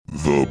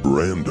The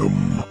Brandom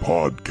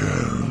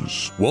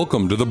Podcast.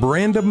 Welcome to the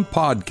Brandom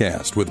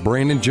Podcast with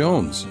Brandon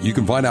Jones. You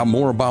can find out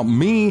more about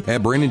me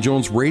at Brandon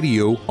Jones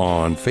Radio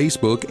on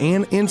Facebook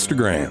and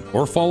Instagram,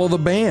 or follow the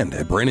band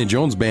at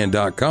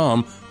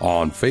BrandonJonesBand.com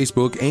on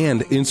Facebook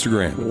and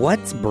Instagram.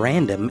 What's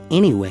Brandom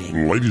anyway?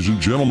 Ladies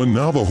and gentlemen,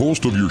 now the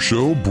host of your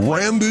show,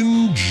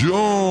 Brandon Jones.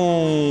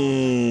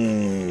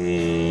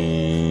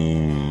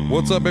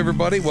 What's up,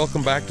 everybody?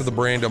 Welcome back to the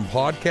Brandom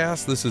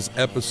Podcast. This is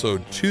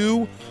episode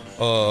 2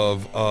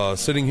 of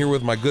sitting here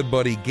with my good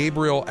buddy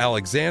Gabriel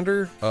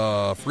Alexander,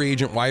 free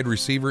agent wide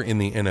receiver in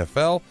the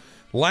NFL.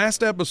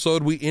 Last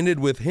episode, we ended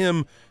with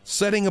him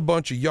setting a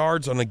bunch of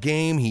yards on a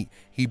game.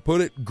 He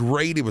put it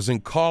great. It was in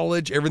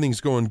college.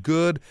 Everything's going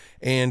good.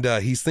 And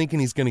he's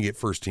thinking he's going to get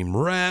first-team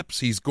reps.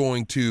 He's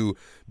going to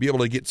be able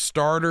to get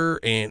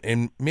starter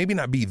and maybe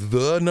not be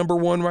the number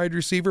one wide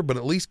receiver, but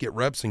at least get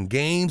reps in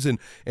games and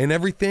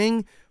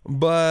everything.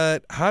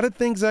 But how did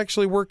things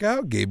actually work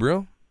out,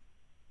 Gabriel?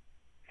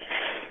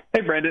 Hey,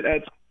 Brandon.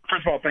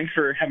 First of all, thanks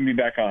for having me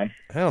back on.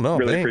 Hell no,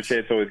 really thanks. Appreciate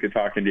it. It's always good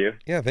talking to you.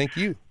 Yeah, thank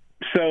you.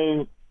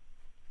 So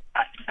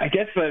I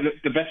guess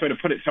the best way to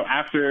put it, so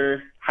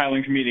after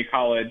Highland Community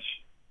College,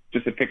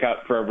 just to pick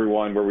up for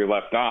everyone where we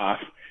left off,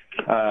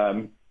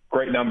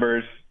 great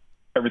numbers,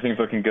 everything's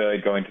looking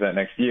good going to that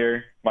next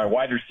year. My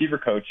wide receiver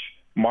coach,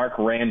 Mark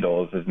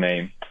Randall is his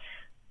name.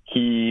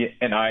 He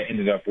and I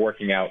ended up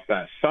working out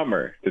that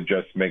summer to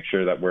just make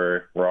sure that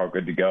we're all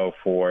good to go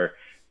for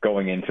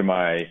going into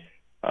my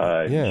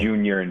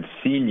junior and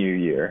senior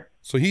year.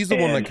 So he's the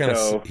one that kind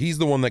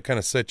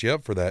of set you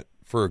up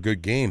for a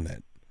good game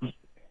then.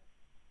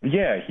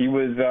 Yeah, he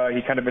was.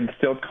 He kind of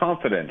instilled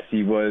confidence.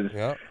 He was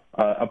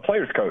a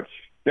player's coach.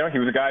 You know, he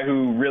was a guy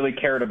who really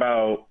cared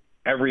about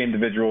every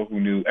individual, who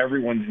knew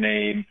everyone's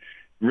name,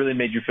 really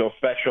made you feel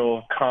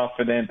special,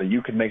 confident that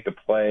you could make the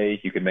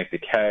play, you could make the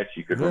catch,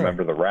 you could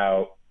remember the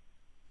route,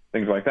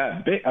 things like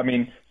that. Big, I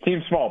mean,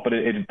 seems small, but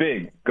it's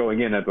big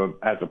going in as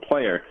a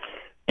player.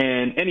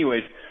 And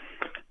anyways,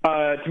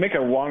 to make a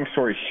long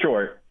story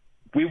short,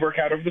 we work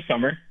out over the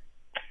summer.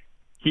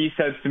 He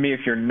says to me,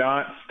 if you're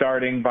not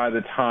starting by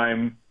the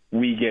time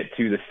we get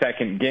to the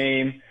second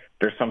game,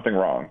 there's something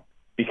wrong.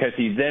 Because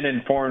he then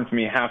informs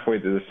me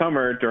halfway through the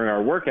summer during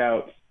our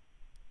workouts,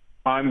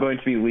 I'm going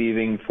to be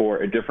leaving for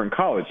a different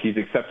college. He's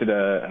accepted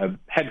a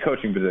head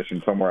coaching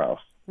position somewhere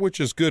else.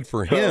 Which is good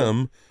for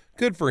him.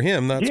 Good for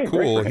him. That's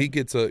cool. He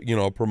gets a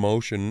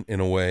promotion in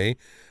a way.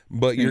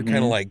 But you're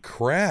kind of like,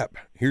 crap,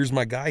 here's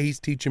my guy.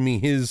 He's teaching me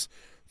his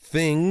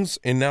things,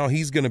 and now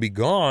he's going to be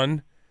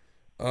gone.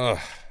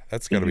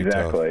 That's got to be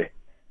tough. Exactly.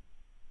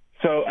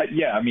 So,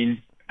 I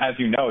mean, as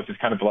you know, it's just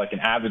kind of like an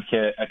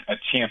advocate, a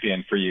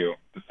champion for you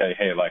to say,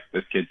 hey, like,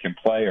 this kid can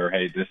play, or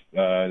hey, this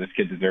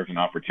kid deserves an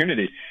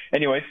opportunity.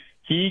 Anyways,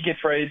 he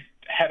gets ready to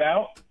head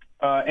out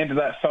into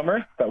that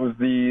summer. That was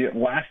the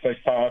last I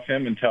saw of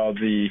him until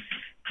the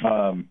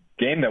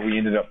game that we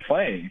ended up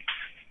playing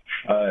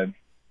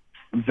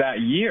that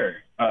year,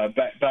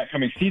 that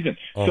coming season.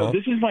 So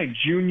this is my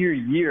junior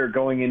year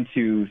going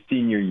into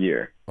senior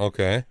year.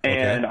 Okay.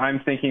 And I'm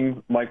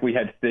thinking, like we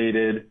had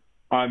stated,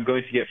 I'm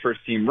going to get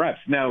first-team reps.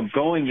 Now,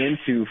 going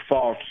into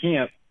fall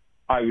camp,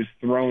 I was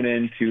thrown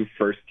into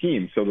first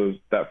team. So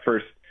that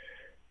first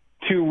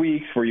 2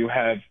 weeks where you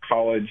have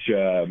college,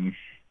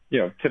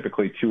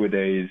 typically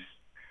 2-a-days,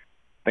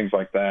 things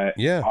like that.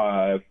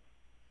 Yeah.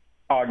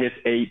 August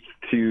 8th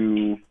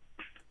to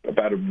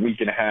about a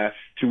week and a half,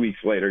 2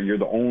 weeks later, you're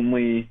the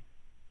only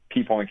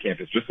people on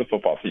campus, just the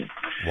football team.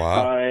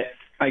 Wow.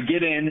 I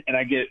get in and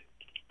I get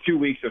 2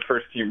 weeks of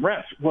first-team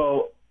reps.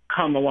 Well,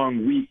 come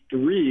along week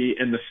 3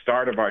 and the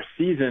start of our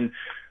season,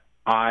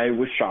 I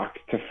was shocked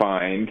to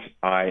find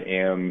I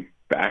am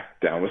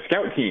back down with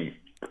scout team.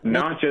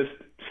 Not just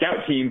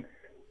scout team,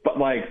 but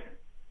like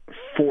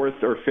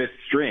 4th or 5th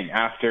string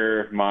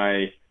after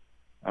my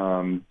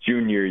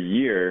junior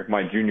year,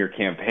 my junior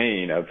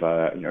campaign of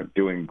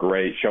doing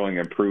great, showing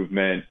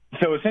improvement.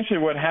 So essentially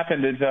what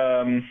happened is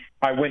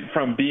I went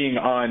from being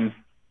on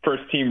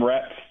first-team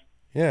reps.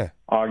 Yeah.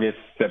 August,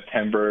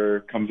 September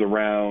comes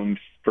around,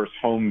 first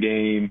home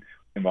game.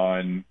 I'm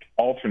on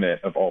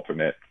alternate of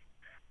alternate.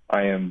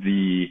 I am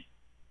the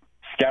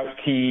scout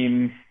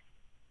team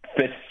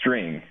 5th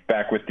string,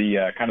 back with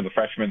the kind of the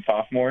freshmen,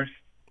 sophomores.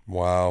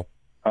 Wow.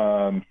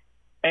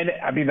 And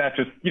I mean, that's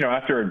just,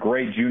 after a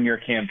great junior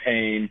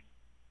campaign,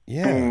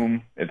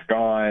 boom, it's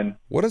gone.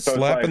 What a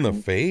slap in the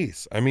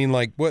face. I mean,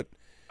 like, what?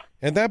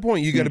 At that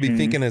point, you got to be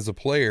thinking as a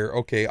player,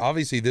 okay,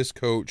 obviously this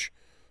coach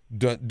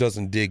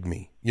doesn't dig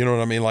me. You know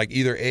what I mean? Like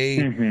either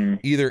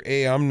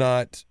A, I'm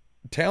not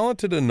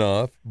talented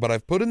enough, but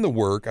I've put in the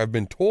work. I've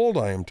been told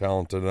I am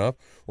talented enough,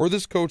 or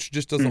this coach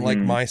just doesn't like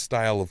my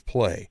style of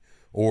play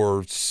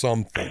or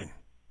something.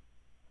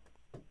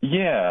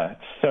 Yeah.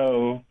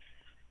 So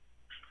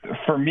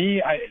for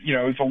me, it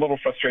was a little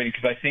frustrating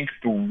because I think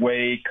the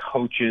way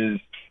coaches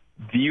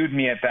viewed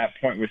me at that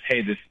point was,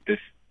 hey, this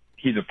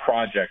he's a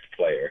project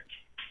player.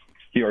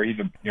 He's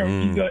an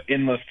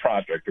endless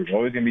project. There's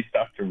always going to be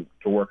stuff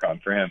to work on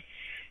for him.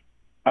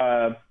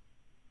 And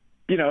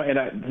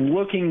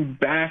looking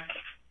back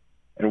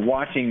and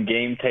watching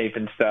game tape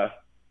and stuff,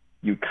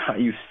 you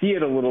see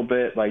it a little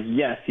bit. Like,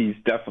 yes, he's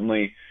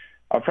definitely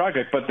a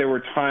project, but there were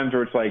times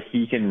where it's like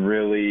he can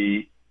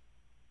really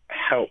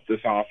help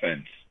this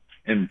offense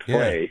and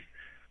play. Yeah.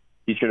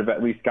 He should have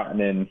at least gotten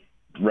in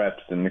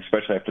reps, and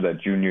especially after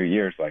that junior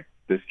year, it's like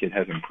this kid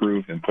has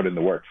improved and put in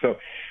the work. So,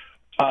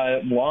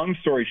 long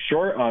story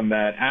short on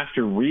that,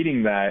 after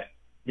reading that,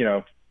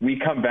 we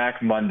come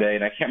back Monday,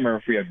 and I can't remember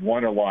if we had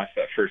won or lost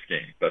that first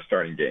game, that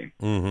starting game.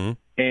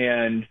 Mm-hmm.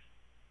 And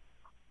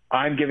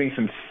I'm giving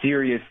some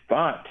serious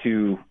thought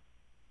to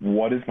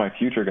what is my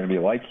future going to be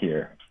like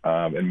here?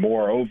 And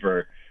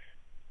moreover,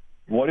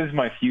 what is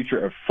my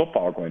future of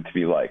football going to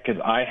be like? Because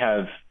I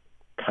have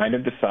kind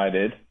of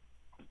decided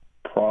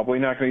probably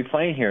not going to be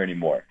playing here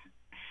anymore.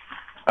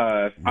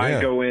 I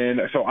go in,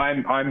 so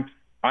I'm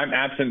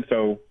absent.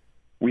 So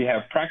we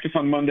have practice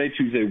on Monday,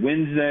 Tuesday,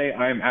 Wednesday.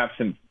 I'm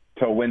absent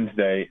till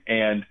Wednesday,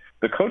 and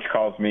the coach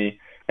calls me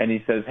and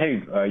he says,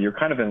 "Hey, you're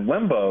kind of in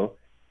limbo.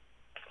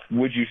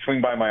 Would you swing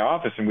by my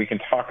office and we can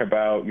talk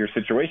about your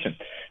situation?"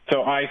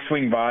 So I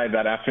swing by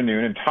that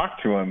afternoon and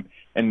talk to him,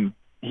 and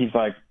he's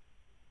like,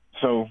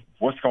 "So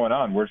what's going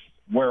on?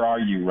 Where are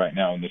you right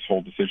now in this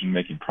whole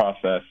decision-making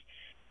process?"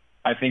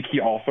 I think he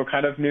also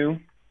kind of knew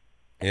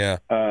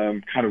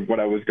kind of what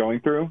I was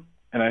going through.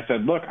 And I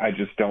said, "Look, I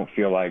just don't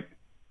feel like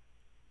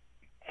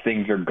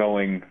things are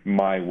going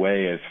my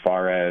way as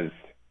far as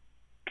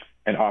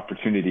an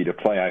opportunity to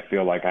play. I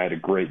feel like I had a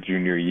great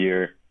junior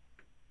year.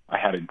 I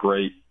had a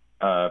great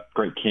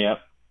camp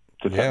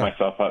to set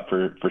myself up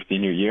for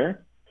senior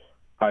year.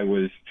 I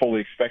was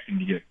fully expecting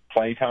to get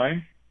play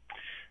time."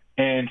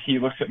 And he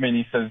looks at me and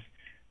he says,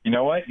 "You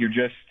know what?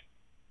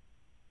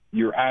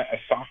 You're at a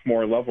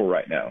sophomore level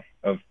right now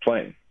of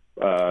playing,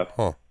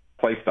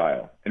 play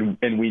style,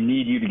 and we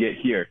need you to get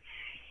here."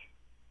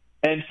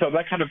 And so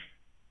that kind of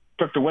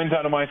took the wind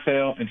out of my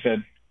sail and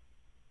said,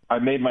 I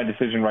made my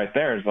decision right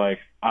there. It's like,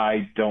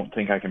 I don't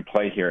think I can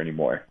play here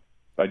anymore.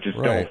 I just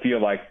don't feel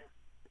like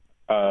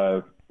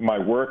my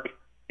work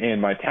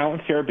and my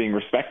talents here are being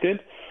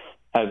respected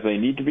as they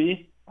need to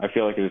be. I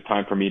feel like it is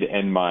time for me to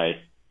end my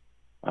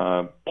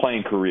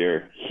playing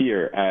career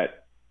here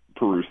at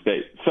Peru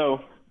State.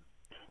 So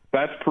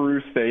that's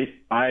Peru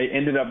State. I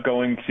ended up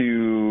going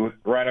to,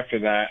 right after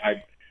that,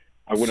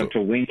 I went up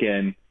to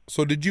Lincoln.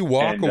 So did you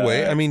walk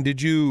away? I mean,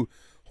 did you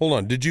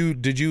at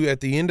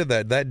the end of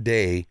that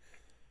day,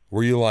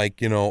 were you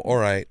like, all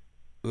right,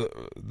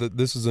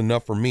 this is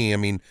enough for me? I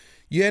mean,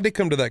 you had to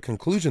come to that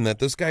conclusion that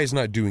this guy's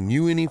not doing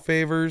you any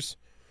favors.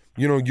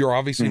 You're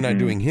obviously not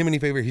doing him any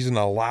favor. He's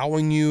not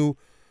allowing you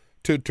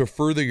to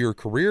further your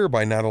career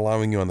by not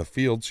allowing you on the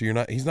field.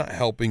 So he's not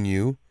helping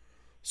you.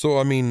 So,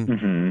 I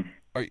mean,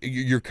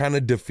 you're kind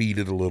of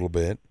defeated a little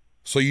bit.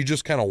 So you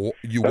just kind of,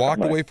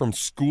 walked away from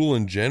school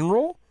in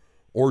general,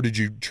 or did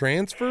you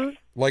transfer?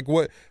 What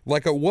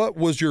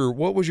was your,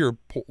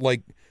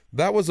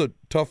 that was a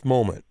tough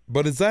moment,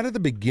 but is that at the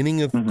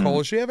beginning of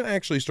college? You haven't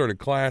actually started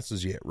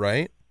classes yet,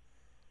 right?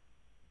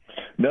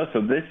 No.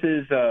 So this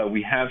is,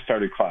 we have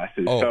started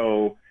classes. Oh.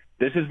 So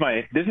this is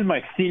my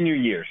senior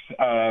year.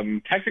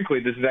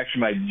 Technically this is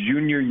actually my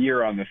junior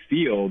year on the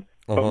field,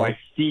 but my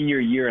senior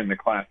year in the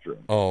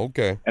classroom. Oh,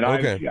 okay. And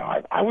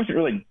I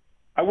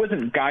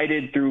wasn't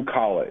guided through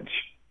college.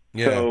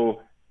 Yeah.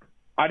 So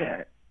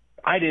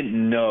I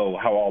didn't know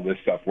how all this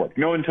stuff worked.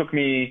 No one took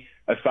me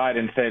aside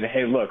and said,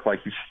 "Hey, look,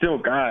 you still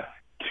got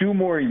 2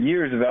 more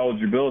years of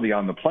eligibility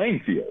on the playing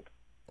field,"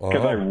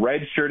 because I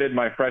redshirted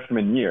my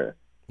freshman year.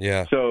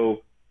 Yeah.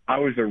 So I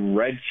was a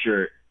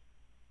redshirt,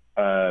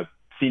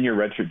 senior,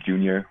 redshirt,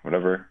 junior,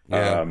 whatever.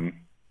 Yeah.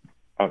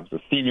 I was a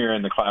senior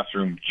in the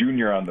classroom,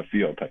 junior on the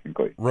field,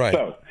 technically. Right.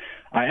 So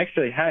I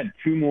actually had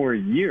 2 more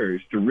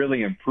years to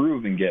really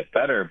improve and get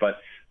better, but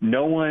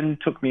no one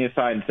took me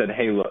aside and said,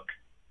 "Hey, look,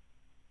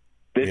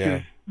 this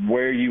is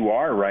where you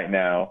are right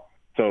now.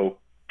 So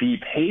be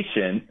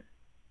patient,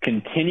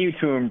 continue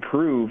to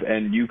improve,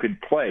 and you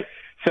could play."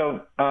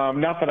 So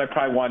not that I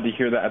probably wanted to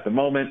hear that at the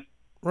moment.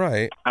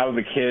 Right. I was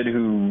a kid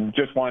who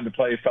just wanted to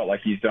play, felt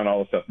like he's done all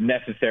the stuff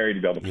necessary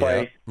to be able to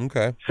play. Yeah.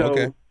 Okay.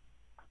 So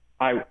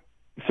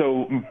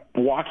So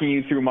walking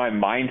you through my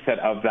mindset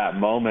of that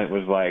moment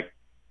was like,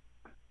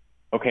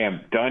 okay,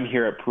 I'm done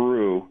here at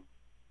Peru.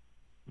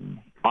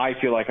 I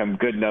feel like I'm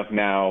good enough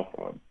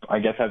now. I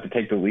guess I have to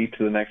take the leap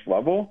to the next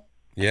level.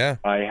 Yeah.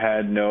 I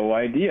had no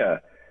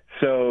idea.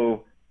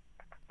 So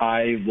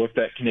I looked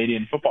at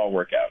Canadian football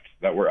workouts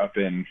that were up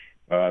in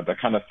the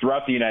kind of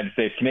throughout the United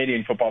States.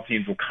 Canadian football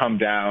teams will come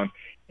down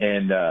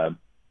and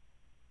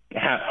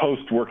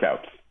host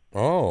workouts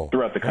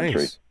throughout the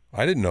country. Nice.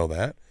 I didn't know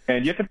that.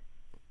 And you have to,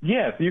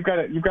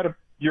 so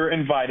you're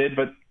invited,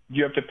 but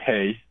you have to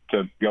pay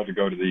to be able to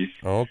go to these.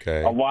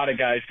 Okay. A lot of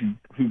guys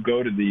who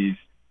go to these,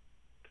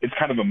 it's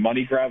kind of a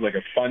money grab, like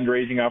a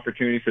fundraising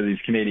opportunity for these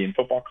Canadian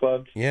football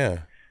clubs. Yeah.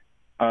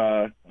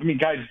 I mean,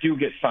 guys do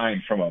get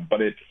signed from them,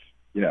 but it's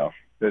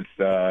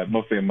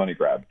mostly a money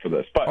grab for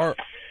this. But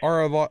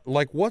are a lot,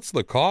 like, what's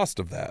the cost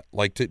of that?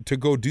 Like to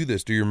go do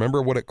this? Do you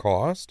remember what it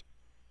cost?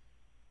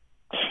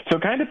 So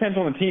it kind of depends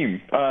on the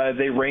team.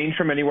 They range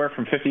from anywhere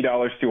from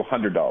 $50 to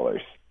 $100.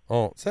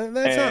 Oh, so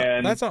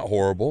that's not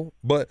horrible.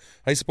 But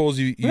I suppose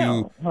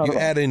you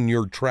add in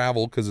your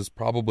travel because it's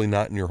probably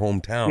not in your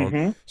hometown,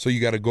 Mm-hmm. so you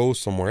got to go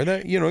somewhere.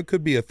 That it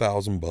could be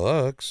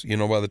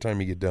 $1,000. By the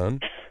time you get done.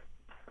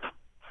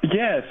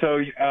 Yeah. So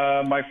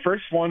my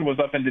first one was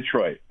up in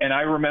Detroit, and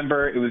I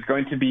remember it was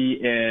going to be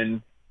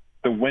in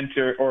the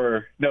winter, it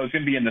was going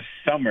to be in the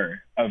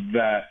summer of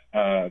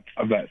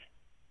that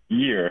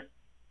year.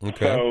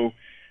 Okay. So,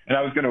 and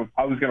I was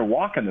gonna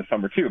walk in the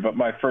summer too. But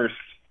my first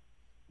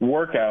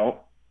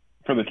workout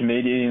for the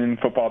Canadian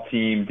football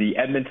team, the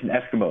Edmonton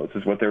Eskimos,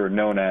 is what they were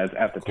known as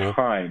at the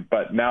time.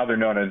 But now they're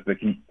known as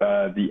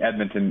the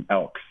Edmonton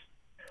Elks.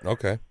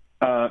 Okay.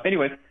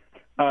 Anyways,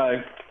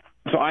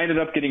 so I ended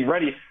up getting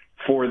ready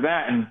for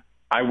that, and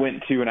I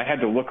went to, and I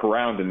had to look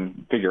around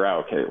and figure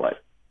out, okay, like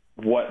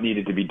what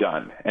needed to be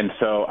done. And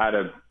so at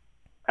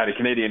a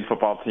Canadian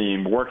football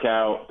team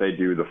workout, they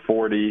do the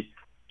 40,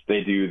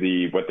 they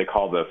do what they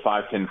call the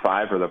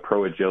 5-10-5 or the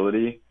pro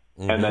agility,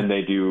 and then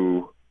they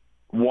do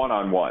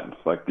one-on-ones,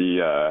 like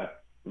the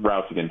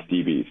routes against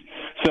DBs.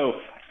 So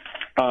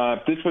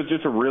this was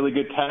just a really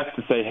good test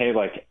to say, hey,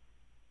 like,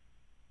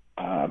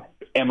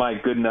 am I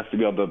good enough to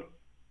be able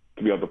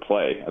to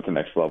play at the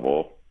next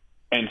level?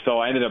 And so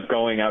I ended up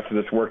going out to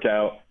this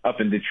workout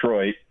up in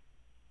Detroit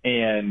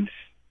and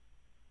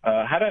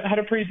had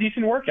a pretty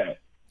decent workout.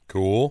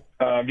 Cool.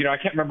 I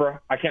can't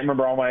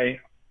remember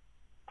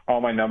all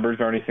my numbers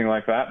or anything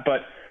like that,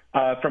 but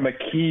from the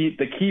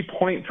key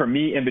point for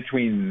me in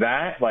between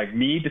that, like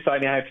me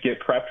deciding I have to get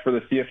prepped for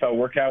the CFL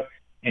workout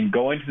and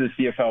going to the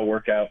CFL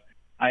workout,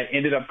 I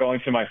ended up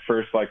going to my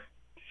first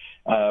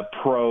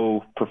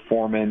pro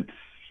performance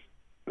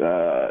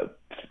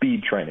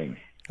speed training.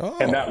 Oh.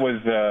 And that was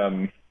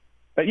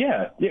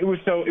it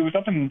was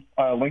up in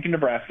Lincoln,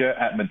 Nebraska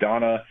at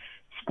Madonna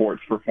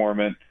Sports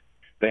Performance.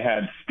 They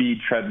had speed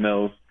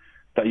treadmills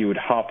that you would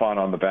hop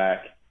on the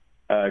back.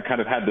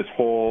 Kind of had this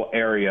whole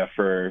area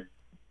for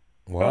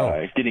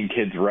getting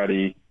kids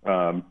ready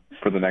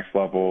for the next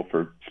level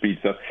for speed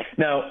stuff.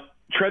 Now,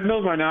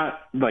 treadmills are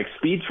not like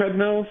speed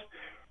treadmills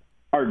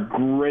are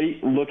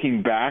great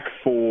looking back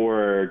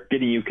for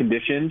getting you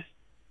conditioned,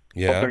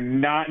 but they're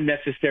not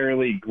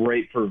necessarily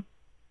great for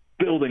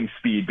building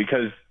speed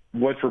because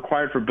what's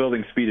required for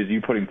building speed is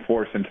you putting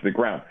force into the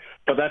ground.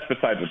 But that's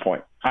beside the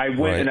point. I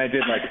went and I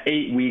did like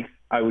 8 weeks.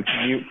 I would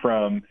commute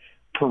from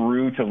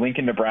Peru to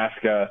Lincoln,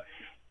 Nebraska,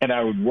 and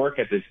I would work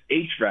at this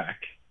HVAC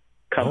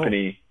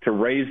company to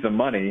raise the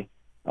money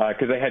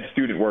because they had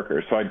student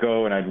workers. So I'd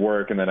go and I'd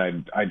work, and then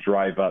I'd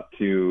drive up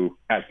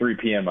at 3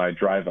 p.m., I'd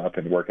drive up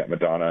and work at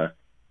Madonna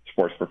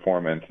Sports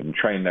Performance and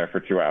train there for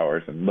 2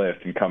 hours and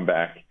lift and come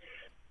back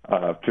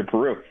to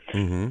Peru.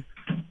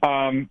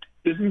 Mm-hmm.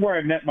 This is where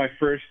I met my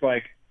first,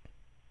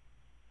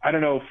 I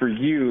don't know, for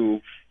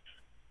you,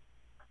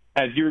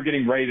 as you were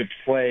getting ready to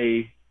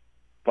play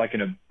like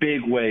in a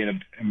big way,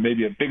 in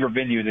maybe a bigger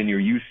venue than you're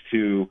used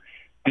to,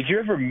 did you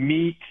ever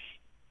meet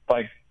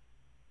like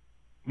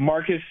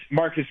Marcus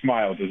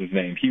Miles is his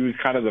name? He was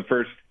kind of the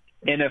first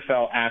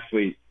NFL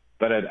athlete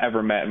that I'd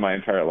ever met in my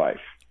entire life.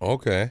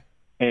 Okay.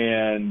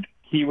 And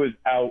he was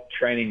out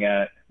training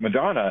at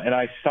Madonna, and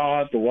I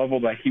saw the level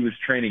that he was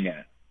training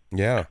at.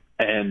 Yeah.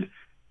 And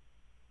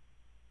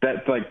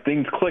that's like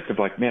things clicked of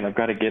like, man, I've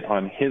got to get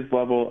on his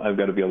level. I've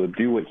got to be able to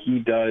do what he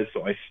does.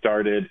 So I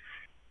started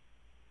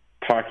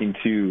talking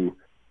to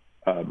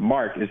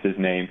Mark is his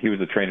name. He was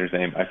the trainer's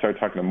name. I started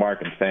talking to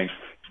Mark and saying,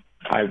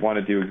 I want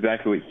to do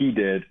exactly what he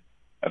did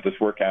at this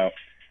workout,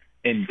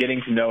 and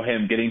getting to know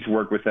him, getting to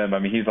work with him. I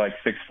mean, he's like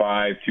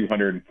 6'5",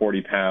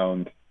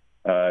 240-pound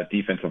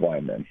defensive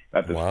lineman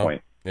at this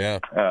point. Yeah.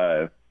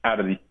 Out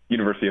of the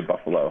University of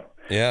Buffalo.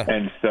 Yeah.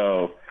 And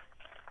so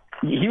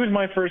he was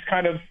my first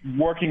kind of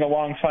working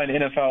alongside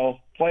an NFL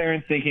player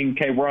and thinking,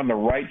 okay, we're on the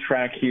right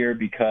track here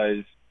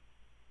because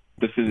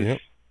this is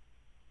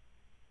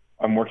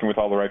I'm working with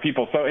all the right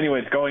people. So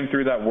anyways, going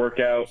through that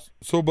workout.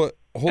 So, but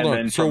hold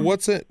on. So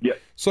what's it? Yeah.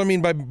 So, I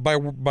mean,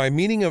 by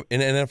meeting an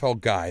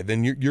NFL guy,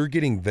 then you're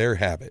getting their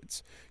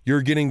habits.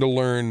 You're getting to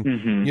learn,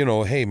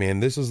 hey, man,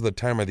 this is the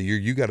time of the year.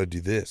 You got to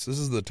do this. This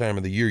is the time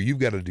of the year. You've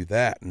got to do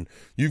that. And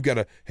you've got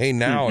to, hey,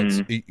 now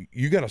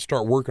you got to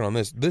start working on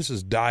this. This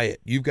is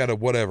diet. You've got to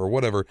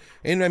whatever.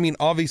 And I mean,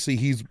 obviously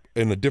he's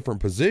in a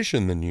different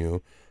position than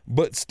you,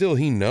 but still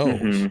he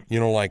knows,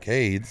 like,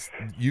 hey,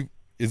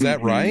 is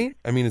that right?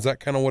 I mean, is that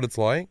kind of what it's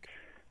like?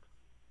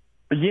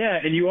 Yeah.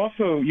 And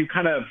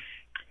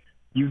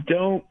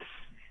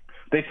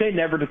they say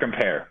never to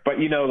compare, but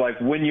like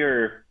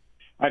when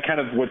I kind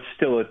of was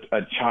still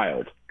a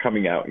child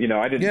coming out,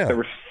 there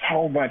was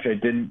so much I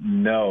didn't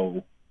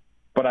know,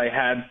 but I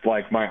had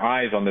like my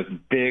eyes on this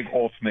big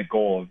ultimate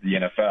goal of the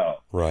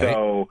NFL. Right.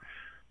 So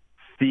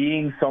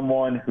seeing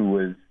someone who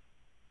was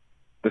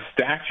the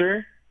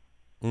stature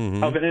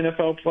of an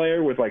NFL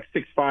player with like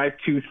 6'5",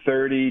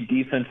 230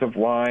 defensive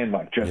line,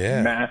 like just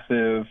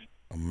massive.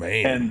 Oh,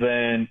 man. And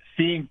then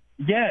seeing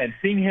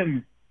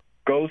him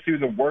go through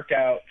the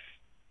workouts,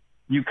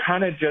 you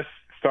kind of just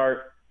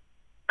start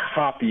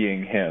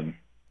copying him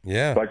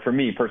Yeah. Like for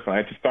me personally,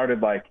 I just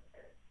started like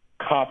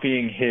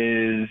copying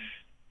his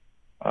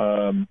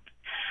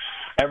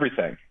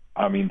everything.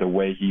 I mean, the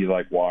way he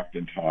like walked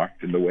and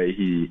talked, and the way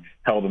he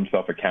held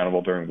himself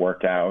accountable during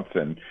workouts,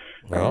 and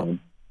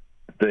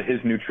his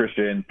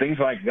nutrition, things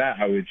like that.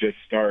 I would just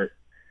start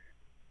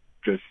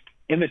just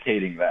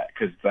imitating that,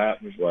 because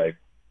that was like,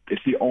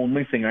 it's the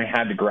only thing I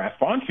had to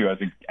grasp onto as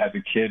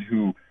a kid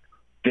who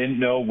didn't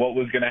know what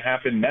was going to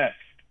happen next.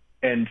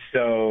 And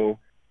so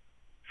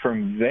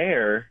from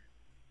there,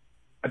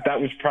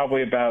 that was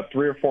probably about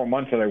 3 or 4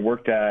 months that I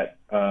worked at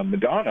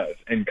Madonna's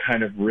and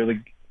kind of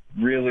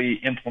really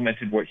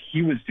implemented what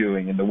he was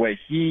doing and the way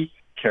he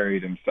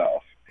carried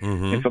himself.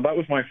 Mm-hmm. And so that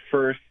was my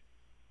first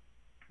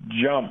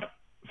jump.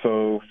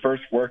 So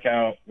first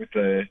workout with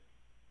the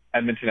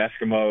Edmonton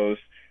Eskimos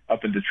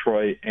up in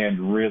Detroit,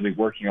 and really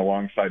working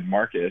alongside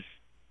Marcus.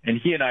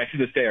 And he and I, to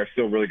this day, are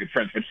still really good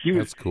friends. But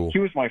That's cool. He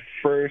was my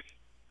first,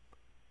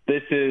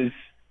 this is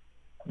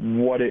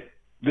what it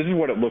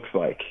looks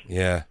like.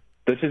 Yeah.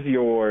 This is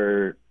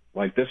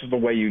this is the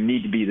way you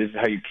need to be. This is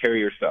how you carry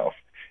yourself.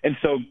 And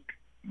so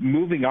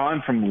moving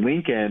on from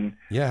Lincoln.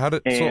 Yeah. How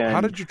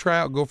did you try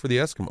out go for the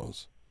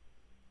Eskimos?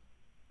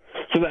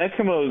 So the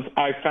Eskimos,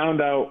 I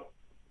found out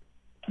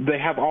they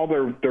have all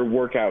their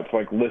workouts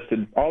like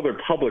listed, all their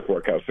public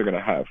workouts they're going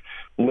to have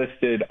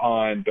listed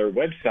on their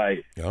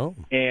website. Oh.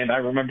 And I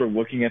remember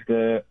looking at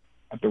the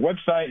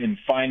website and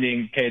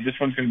finding, okay, this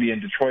one's going to be in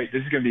Detroit.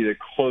 This is going to be the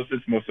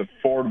closest, most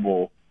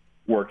affordable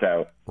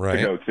workout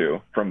to go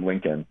to from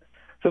Lincoln.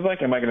 So I was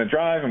like, am I going to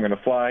drive? I'm going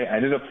to fly. I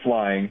ended up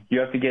flying.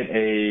 You have to get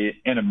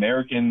an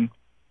American,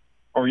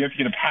 or you have to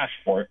get a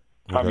passport.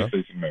 Okay.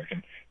 Obviously it's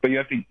American, but you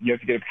have to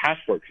get a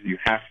passport, because you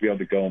have to be able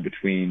to go in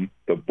between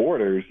the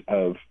borders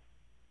of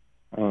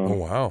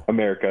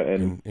America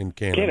and in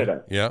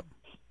Canada. Yeah.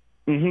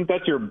 Mm-hmm.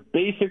 That's your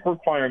basic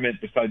requirement,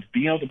 besides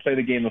being able to play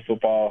the game of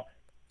football,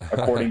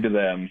 according to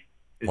them.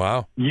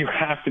 Wow. You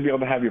have to be able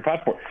to have your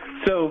passport.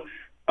 So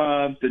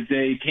the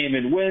day came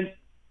and went,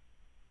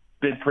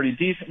 did pretty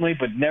decently,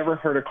 but never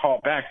heard a call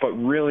back. But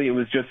really, it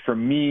was just, for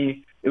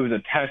me, it was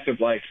a test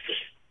of like,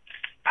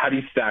 how do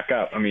you stack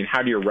up? I mean,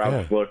 how do your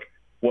routes look?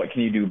 What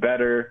can you do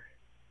better?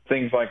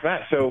 Things like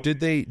that. So did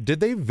they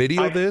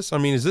video this? I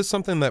mean, is this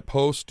something that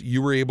post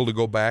you were able to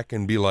go back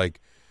and be like,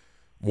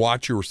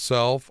 watch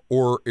yourself,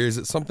 or is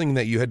it something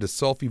that you had to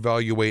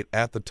self-evaluate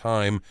at the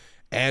time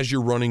as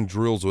you're running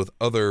drills with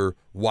other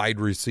wide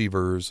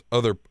receivers,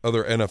 other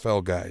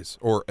NFL guys,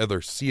 or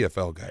other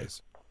CFL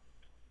guys?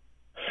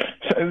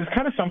 So it was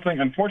kind of something,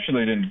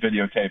 unfortunately I didn't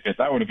videotape it.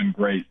 That would have been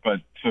great,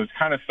 but so it's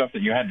kind of stuff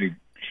that you have to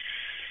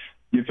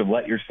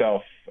let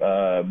yourself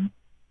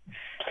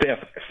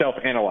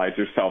self-analyze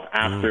yourself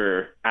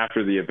after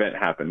the event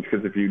happens,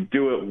 because if you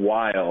do it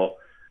while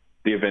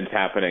the event's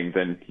happening,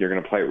 then you're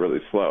going to play it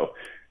really slow.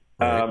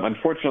 Right.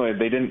 Unfortunately,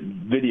 they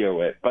didn't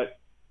video it, but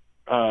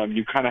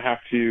you kind of have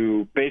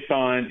to, based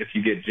on if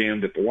you get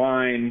jammed at the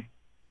line,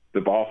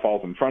 the ball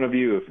falls in front of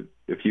you,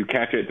 if you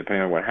catch it,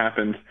 depending on what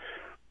happens,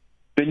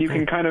 then you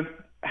can kind of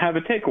have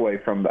a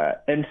takeaway from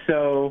that. And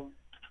so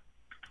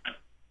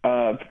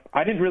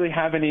I didn't really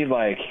have any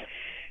like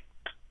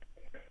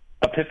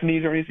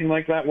epiphanies or anything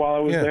like that while I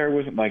was there. It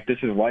wasn't like, this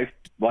is life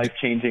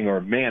changing,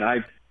 or man,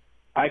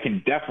 I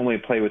can definitely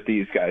play with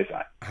these guys.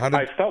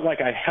 I felt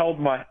like I held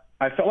my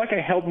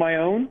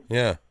own.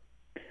 Yeah.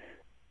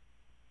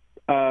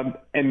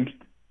 And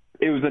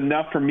it was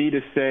enough for me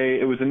to say,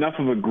 it was enough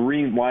of a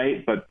green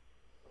light, but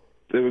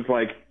it was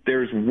like,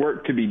 there's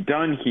work to be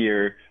done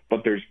here,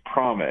 but there's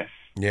promise.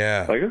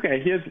 Yeah. Like,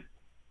 okay,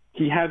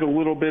 he has a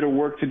little bit of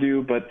work to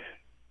do, but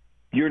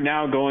you're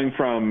now going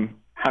from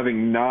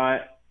having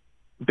not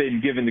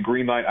been given the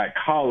green light at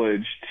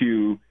college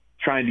to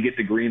trying to get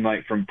the green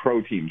light from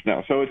pro teams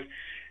now. So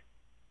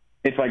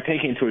it's like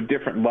taking it to a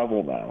different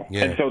level now.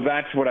 Yeah. And so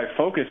that's what I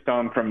focused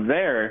on from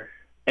there.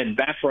 And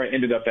that's where I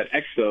ended up at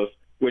Exos,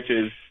 which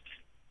is,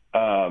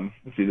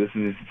 this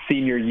is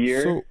senior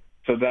year.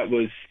 So that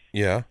was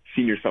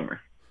senior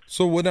summer.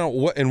 So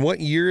what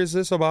year is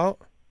this about?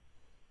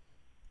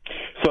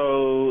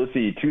 So let's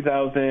see,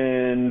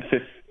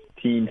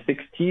 2015,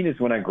 16 is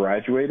when I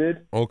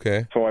graduated.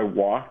 Okay. So I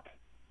walked.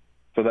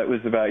 So that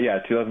was about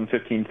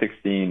 2015,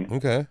 16.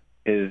 Okay.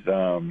 Is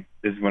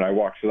when I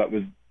walked. So that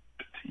was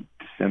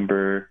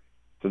December.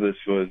 So this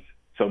was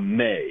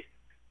May.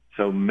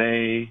 So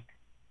May,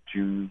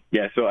 June.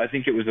 Yeah. So I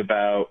think it was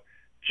about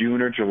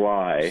June or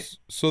July.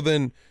 So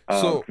then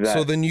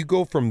you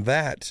go from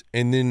that,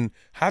 and then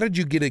how did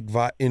you get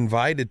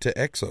invited to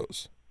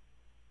Exos?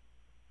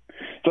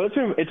 So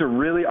it's a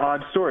really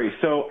odd story.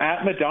 So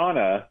at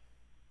Madonna,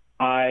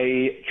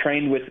 I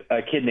trained with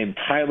a kid named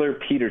Tyler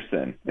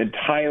Peterson, and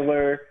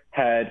Tyler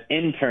had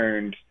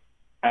interned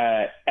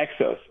at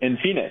Exos in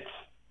Phoenix.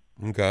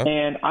 Okay.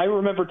 And I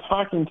remember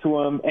talking to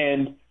him,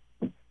 and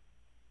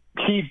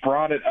he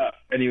brought it up,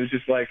 and he was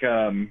just like,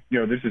 I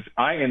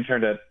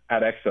interned at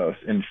Exos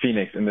in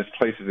Phoenix, and this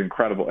place is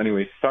incredible.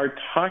 Anyway, started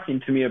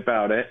talking to me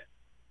about it,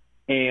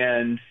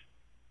 and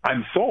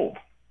I'm sold.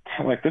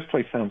 I'm like, this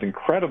place sounds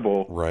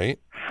incredible. Right.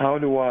 How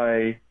do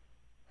I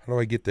How do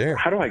I get there?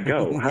 How do I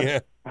go?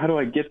 How do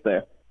I get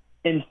there?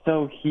 And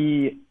so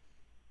he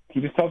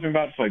just tells me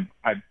about it. So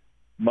I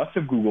must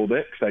have Googled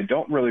it because I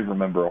don't really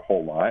remember a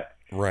whole lot.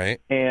 Right.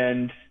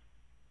 And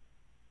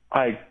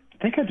I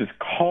think I just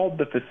called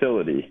the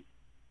facility,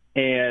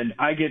 and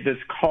I get this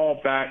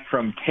call back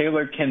from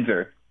Taylor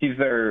Kinzer. He's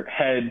their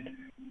head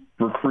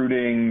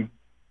recruiting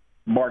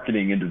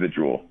marketing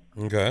individual.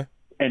 Okay.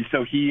 And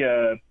so he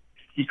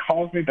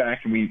calls me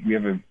back, and we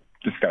have a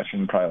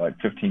discussion, probably like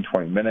 15,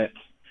 20 minutes,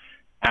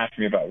 asks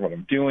me about what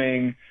I'm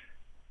doing,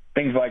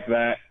 things like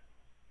that.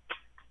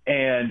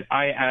 And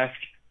I ask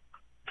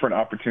for an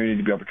opportunity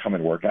to be able to come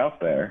and work out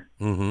there.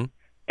 Mm-hmm.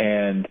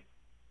 And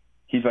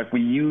he's like,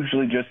 we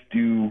usually just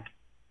do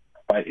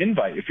by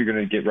invite if you're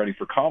going to get ready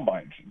for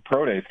combines and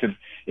pro days, because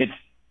it's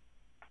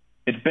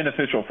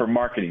beneficial for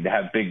marketing to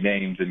have big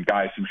names and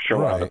guys who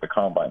show out at the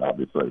combine,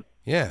 obviously.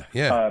 Yeah.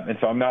 And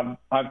so I'm not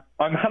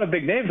a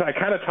big name. So I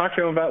kind of talked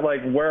to him about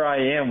like where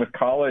I am with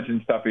college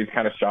and stuff. He's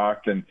kind of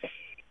shocked, and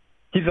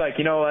he's like,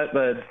 you know what?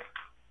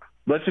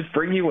 Let's just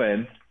bring you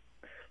in.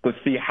 Let's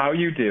see how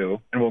you do,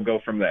 and we'll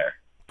go from there.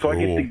 So I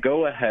get to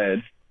go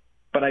ahead,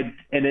 but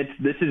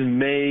this is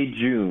May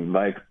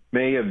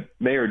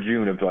or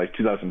June of like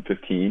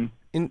 2015.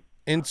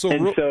 And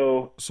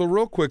so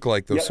real quick,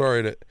 like though,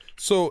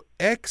 so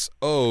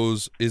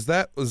XOs, is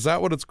that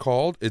what it's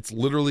called? It's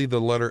literally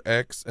the letter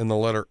X and the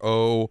letter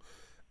O,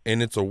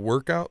 and it's a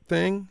workout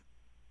thing?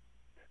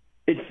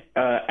 It's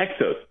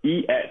Exos,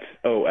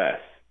 EXOS.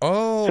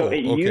 Oh, so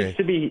it used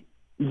to be,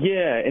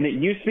 and it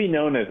used to be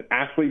known as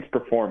Athletes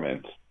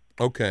Performance.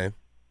 Okay.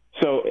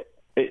 So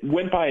it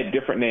went by a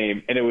different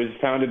name, and it was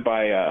founded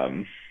by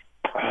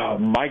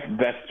Mike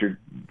Vestergen.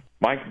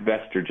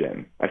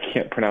 I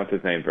can't pronounce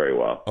his name very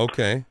well.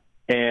 Okay.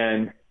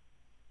 And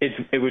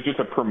it was just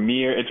a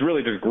premier. It's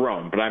really just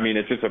grown, but I mean,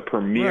 it's just a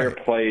premier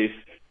place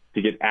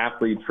to get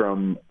athletes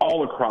from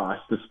all across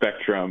the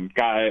spectrum.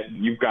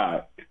 You've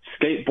got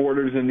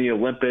skateboarders in the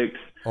Olympics.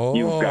 Oh.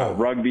 You've got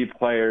rugby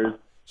players.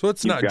 So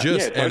it's not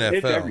just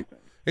NFL.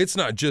 It's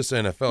not just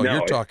NFL.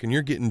 No,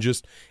 you're getting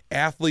just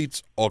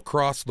athletes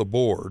across the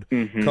board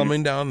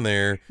coming down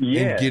there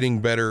and getting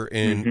better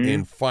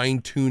and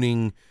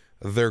fine-tuning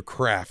their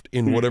craft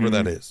in whatever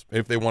that is.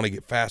 If they want to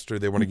get faster,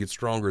 they want to get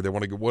stronger, they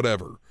want to get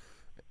whatever.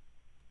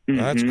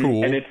 That's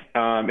cool. And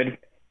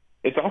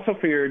it's also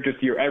for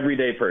your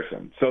everyday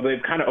person. So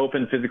they've kind of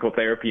opened physical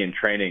therapy and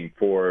training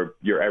for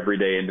your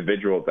everyday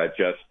individual that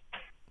just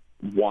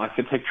wants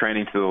to take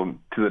training to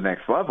the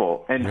next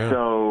level. And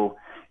so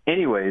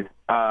anyways,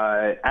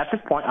 at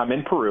this point, I'm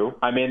in Peru.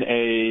 I'm in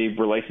a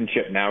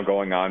relationship now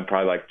going on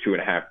probably like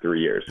 2.5,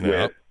 3 years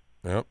with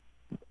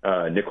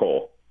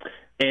Nicole.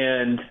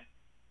 And,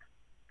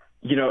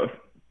 you know,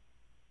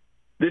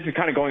 this is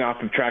kind of going off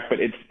the track, but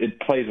it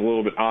plays a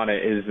little bit on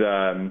it, is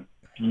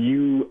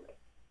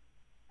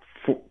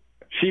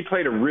she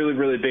played a really,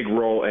 really big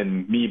role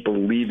in me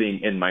believing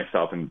in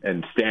myself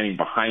and standing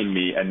behind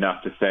me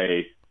enough to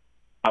say,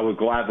 I would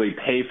gladly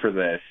pay for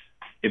this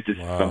if this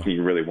is something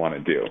you really want to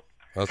do.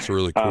 That's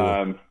really cool.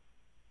 And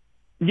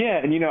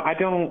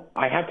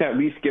I have to at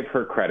least give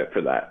her credit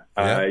for that.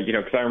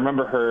 Because I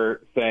remember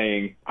her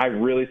saying, I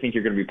really think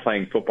you're going to be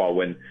playing football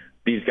when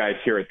these guys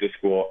here at this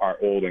school are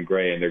old and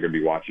gray and they're going to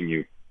be watching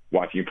you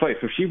play.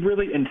 So she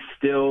really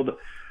instilled,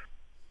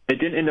 it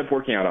didn't end up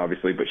working out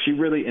obviously, but she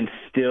really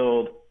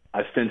instilled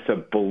a sense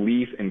of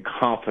belief and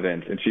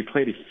confidence. And she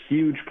played a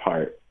huge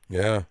part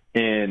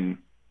in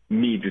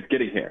me just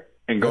getting here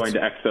and going to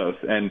Exos.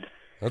 And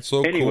that's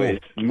so anyways,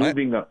 cool.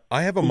 Moving up.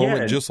 I have a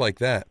moment just like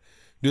that.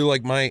 Dude,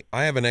 like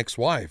I have an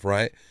ex-wife,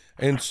 right?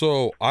 And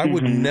so I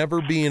would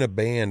never be in a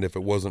band if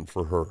it wasn't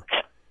for her.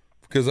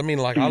 Because, I mean,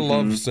 like, I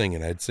love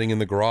singing. I'd sing in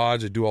the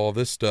garage. I'd do all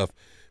this stuff.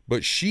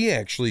 But she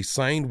actually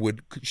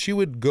she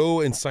would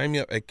go and sign me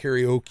up at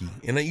karaoke.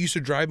 And it used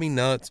to drive me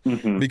nuts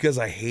because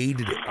I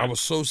hated it. I was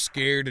so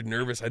scared and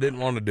nervous. I didn't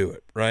want to do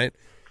it, right?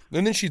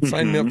 And then she'd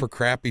sign me up for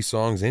crappy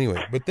songs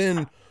anyway.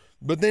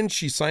 But then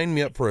she signed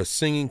me up for a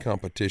singing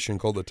competition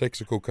called the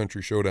Texaco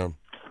Country Showdown.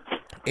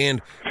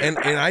 And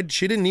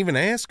she didn't even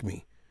ask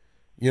me.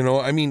 You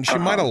know, I mean, she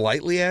might have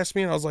lightly asked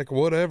me, and I was like,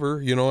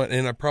 whatever, you know,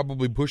 and I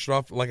probably pushed it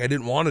off like I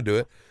didn't want to do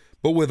it.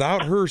 But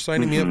without her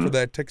signing me up for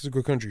that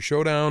Texaco Country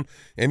Showdown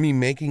and me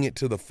making it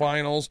to the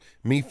finals,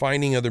 me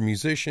finding other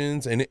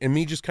musicians, and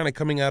me just kind of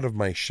coming out of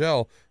my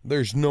shell,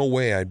 there's no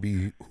way I'd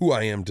be who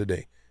I am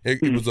today.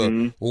 It was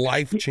a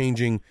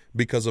life-changing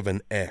because of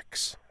an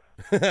ex.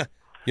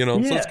 You know,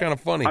 so it's kind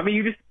of funny. I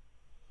mean,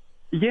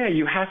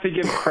 you have to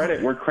give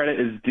credit where credit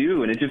is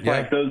due. And it's just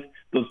like those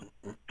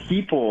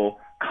people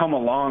come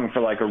along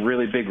for like a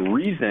really big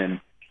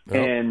reason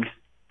and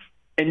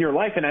in your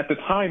life. And at the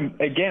time,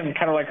 again,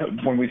 kind of like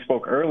when we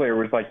spoke earlier,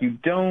 was like, you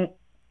don't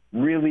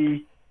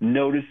really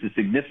notice the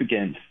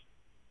significance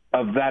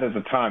of that at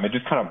the time. It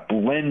just kind of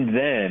blends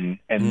in,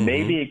 and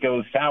maybe it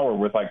goes sour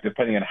with, like,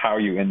 depending on how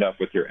you end up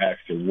with your ex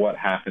or what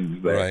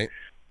happens there. Right.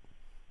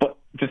 But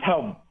just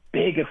how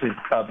big of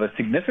a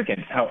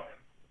significance, how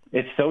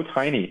it's so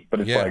tiny, but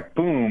it's like,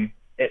 boom,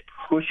 it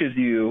pushes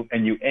you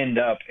and you end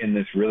up in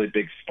this really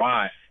big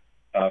spot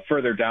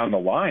further down the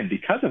line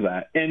because of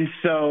that. And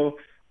so,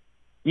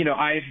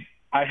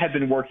 I had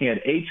been working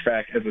at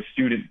HVAC as a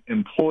student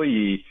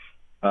employee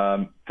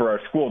for our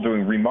school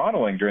doing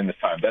remodeling during this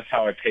time. That's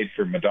how I paid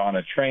for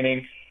Madonna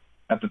training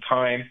at the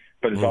time,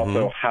 but it's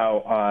also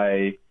how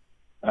I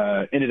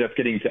ended up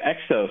getting to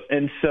Exos.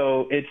 And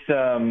so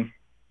it's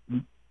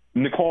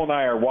Nicole and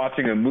I are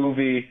watching a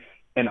movie,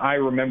 and I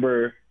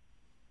remember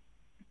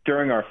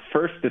during our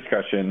first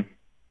discussion,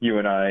 you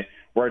and I,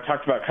 where I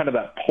talked about kind of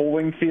that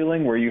polling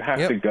feeling where you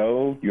have to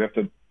go, you have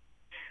to.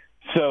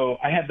 So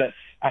I had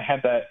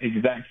that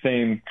exact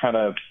same kind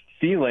of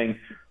feeling.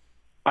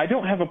 I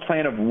don't have a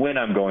plan of when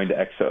I'm going to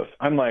Exos.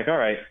 I'm like, all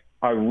right,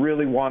 I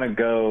really want to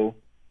go.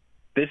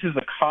 This is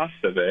the cost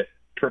of it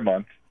per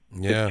month.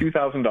 Yeah. It's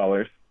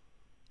 $2,000.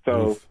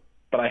 So,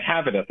 but I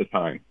have it at the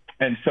time.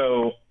 And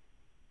so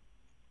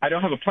I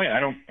don't have a plan. I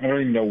don't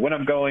even know when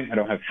I'm going. I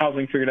don't have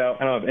housing figured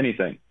out. I don't have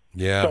anything.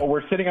 Yeah. So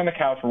we're sitting on the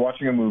couch, we're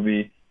watching a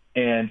movie,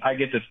 and I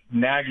get this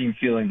nagging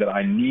feeling that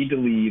I need to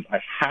leave.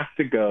 I have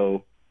to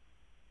go.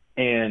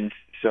 And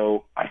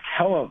so I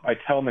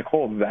tell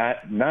Nicole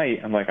that night,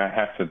 I'm like, I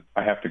have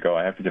to go.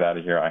 I have to get out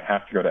of here. I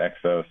have to go to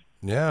Exos.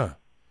 Yeah.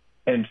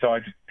 And so I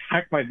just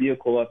pack my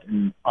vehicle up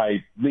and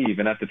I leave.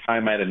 And at the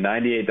time I had a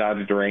 98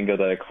 Dodge Durango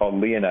that I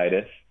called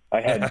Leonidas. I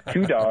had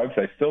 2 dogs.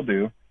 I still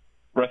do.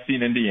 Rusty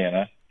and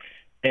Indiana.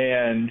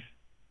 And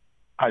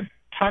I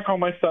pack all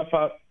my stuff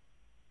up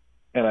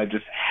and I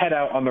just head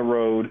out on the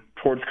road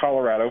towards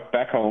Colorado,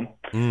 back home.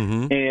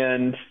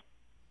 And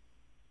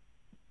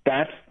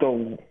that's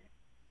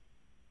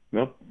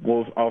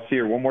I'll see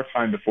her one more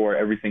time before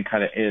everything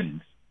kind of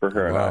ends for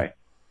her and I.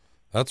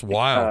 That's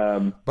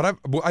wild. But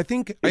I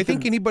think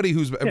anybody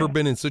who's ever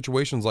been in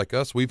situations like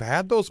us, we've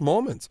had those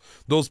moments,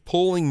 those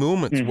polling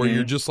moments where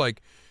you're just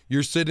like,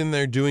 you're sitting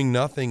there doing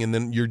nothing, and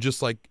then you're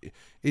just like,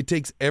 it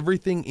takes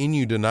everything in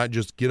you to not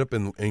just get up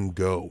and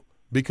go,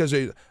 because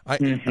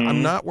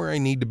I'm not where I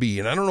need to be,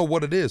 and I don't know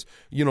what it is.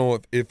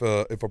 If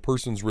a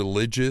person's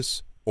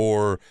religious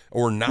or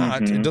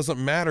not, it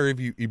doesn't matter if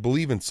you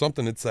believe in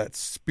something. It's that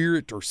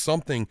spirit or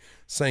something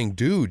saying,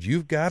 dude,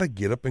 you've got to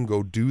get up and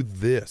go do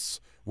this.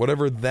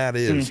 Whatever that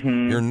is,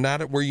 you're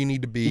not at where you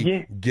need to be.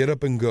 Yeah. Get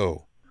up and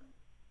go.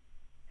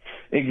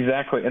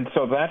 Exactly. And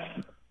so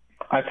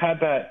I've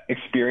had that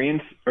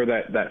experience or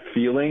that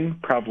feeling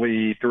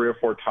probably 3 or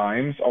 4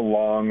 times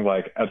along,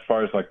 like, as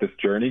far as like this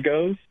journey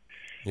goes.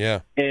 Yeah.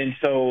 And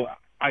so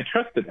I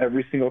trust it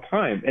every single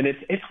time. And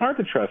it's hard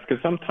to trust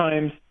because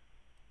sometimes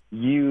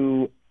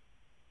you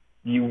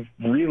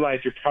realize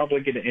you're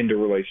probably going to end a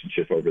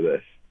relationship over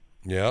this.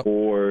 Yeah.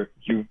 Or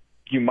you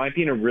might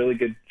be in a really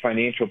good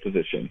financial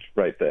position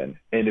right then.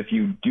 And if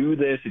you do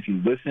this, if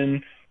you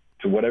listen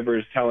to whatever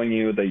is telling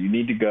you that you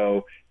need to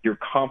go, you're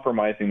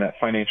compromising that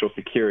financial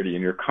security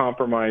and you're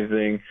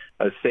compromising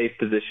a safe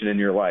position in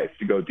your life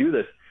to go do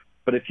this.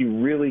 But if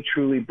you really,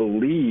 truly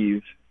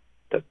believe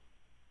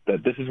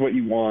that this is what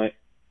you want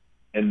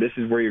and this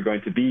is where you're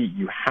going to be,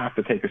 you have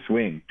to take a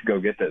swing to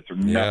go get this, or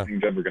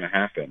nothing's ever going to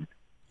happen.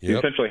 You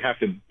essentially have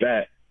to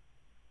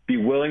be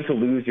willing to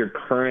lose your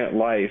current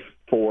life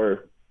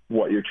for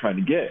what you're trying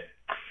to get.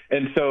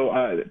 And so,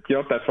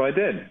 that's what I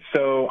did.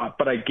 So,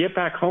 but I get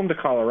back home to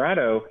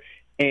Colorado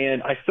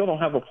and I still don't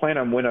have a plan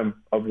on when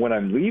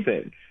I'm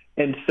leaving.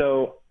 And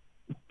so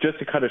just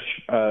to cut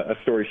a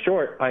story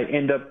short, I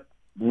end up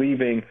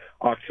leaving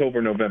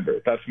October,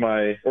 November.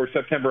 Or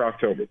September,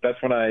 October.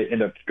 That's when I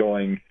end up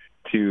going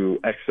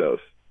to Exos.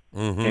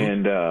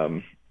 And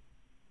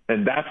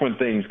that's when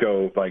things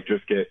go, like,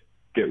 just get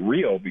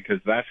real, because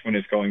that's when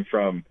it's going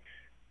from,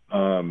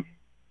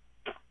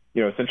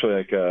 essentially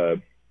like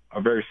a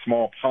very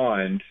small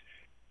pond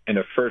in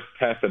a first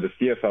test at a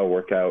CFL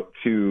workout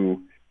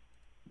to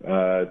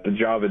the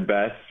job at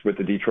best with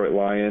the Detroit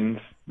Lions,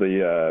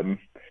 the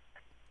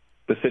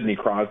Sidney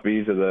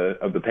Crosbys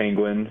of the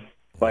Penguins.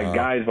 Like,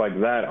 guys like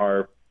that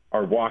are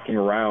walking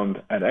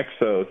around at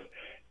Exos,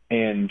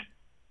 and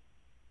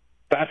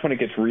that's when it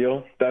gets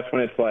real. That's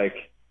when it's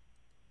like,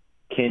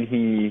 can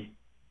you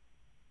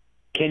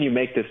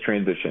make this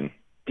transition?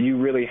 Do you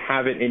really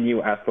have it in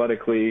you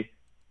athletically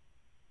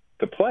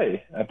to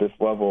play at this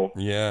level?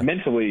 Yeah.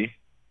 Mentally,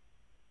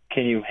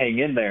 can you hang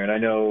in there? And I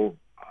know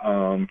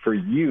for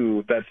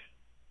you,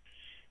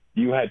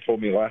 you had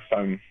told me last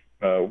time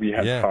we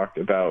had talked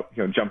about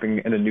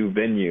jumping in a new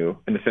venue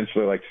and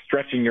essentially like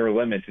stretching your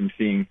limits and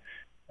seeing,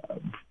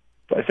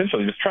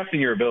 essentially just trusting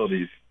your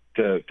abilities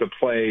to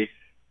play,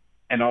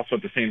 and also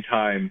at the same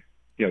time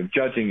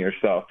judging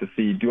yourself to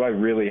see, do I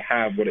really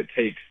have what it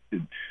takes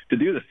to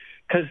do this?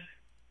 Because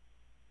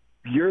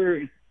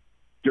you're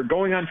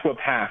going onto a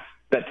path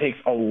that takes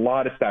a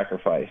lot of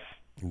sacrifice.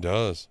 It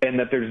does. And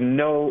that there's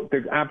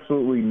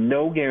absolutely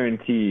no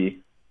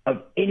guarantee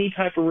of any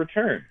type of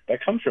return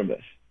that comes from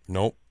this.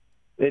 Nope.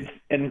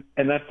 And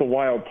that's the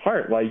wild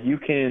part. Like, you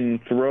can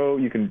throw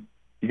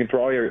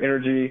all your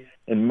energy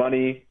and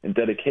money and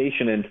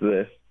dedication into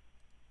this,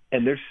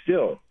 and there's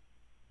still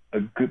a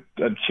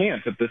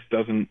chance that this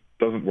doesn't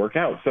work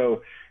out.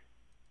 So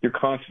you're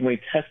constantly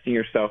testing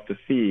yourself to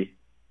see,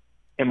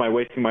 am I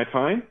wasting my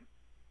time?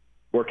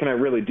 or can I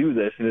really do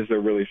this? And is there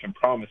really some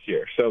promise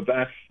here? So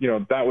that's,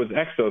 that was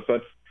Exos.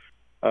 That's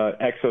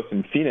Exos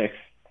in Phoenix.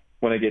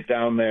 When I get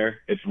down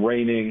there, it's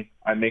raining.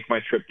 I make my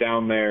trip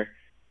down there.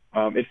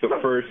 It's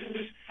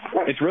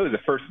really the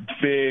first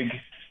big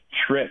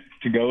trip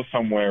to go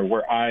somewhere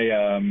where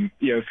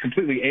it's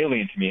completely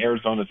alien to me.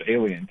 Arizona's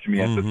alien to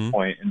me at this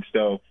point. And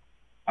so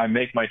I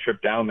make my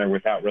trip down there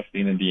without Rusty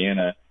in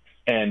Indiana.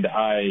 And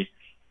I,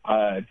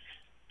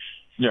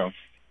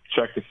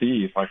 check to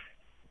see, like,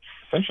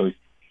 essentially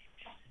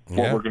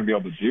what we're going to be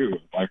able to do.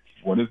 Like,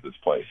 what is this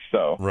place?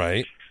 So,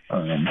 right.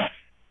 How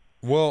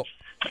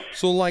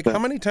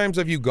many times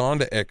have you gone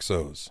to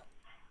Exos?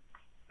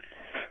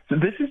 So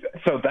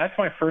that's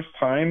my first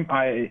time.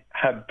 I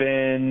have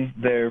been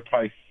there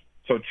probably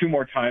 2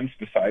 more times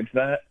besides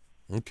that.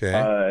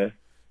 Okay.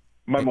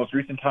 My most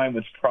recent time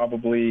was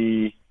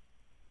probably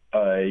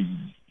 6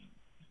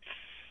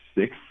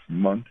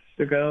 months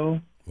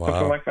ago,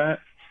 something like that.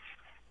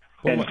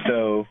 Well, and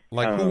so,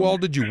 who all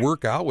did you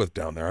work out with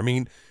down there? I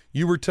mean,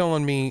 you were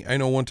telling me, I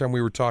know one time we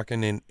were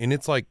talking, and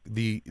it's like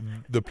the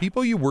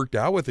people you worked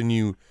out with and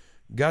you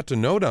got to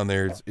know down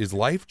there is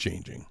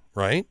life-changing,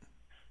 right?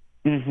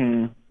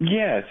 Mm-hmm.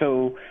 Yeah,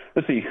 so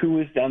let's see, who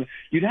is down?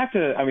 You'd have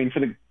to, I mean, for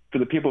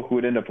the people who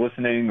would end up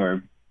listening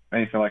or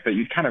anything like that,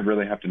 you'd kind of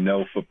really have to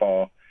know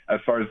football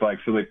as far as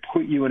so they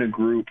put you in a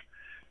group.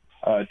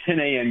 10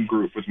 a.m.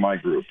 group was my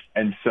group,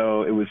 and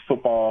so it was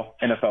football,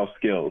 NFL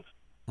skills,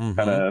 kind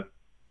of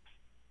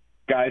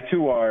guys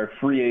who are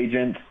free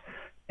agents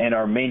and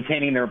are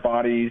maintaining their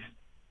bodies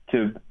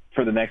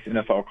for the next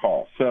NFL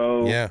call.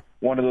 So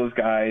one of those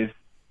guys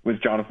was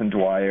Jonathan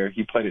Dwyer.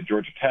 He played at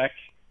Georgia Tech,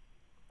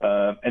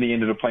 and he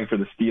ended up playing for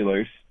the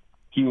Steelers.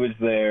 He was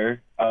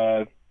there.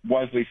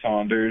 Wesley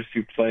Saunders,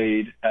 who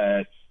played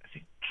at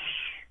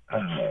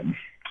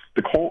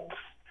the Colts,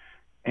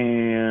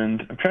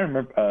 and I'm trying to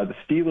remember the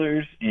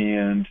Steelers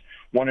and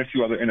 1 or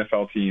 2 other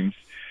NFL teams.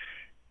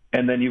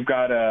 And then you've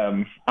got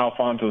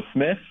Alfonso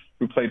Smith,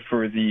 who played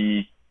for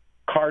the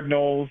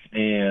Cardinals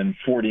and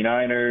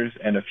 49ers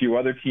and a few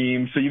other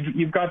teams. So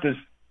you've got this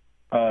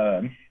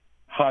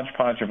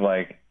hodgepodge of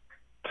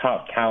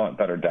top talent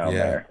that are down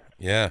there.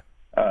 Yeah.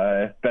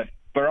 That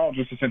they're all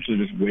just essentially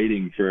just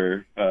waiting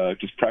for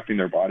just prepping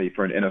their body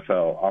for an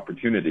NFL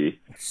opportunity.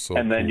 So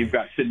and then you've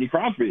got Sidney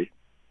Crosby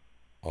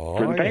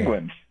for the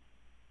Penguins.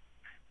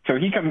 So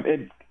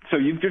so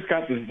you've just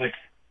got this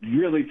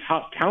really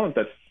top talent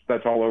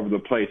that's all over the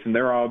place, and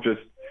they're all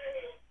just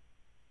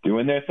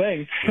doing their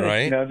thing,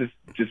 right?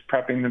 Just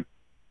prepping them,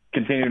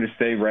 continuing to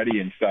stay ready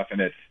and stuff. And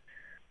it's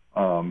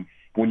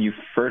when you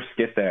first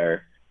get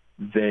there,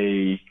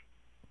 they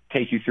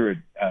take you through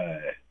a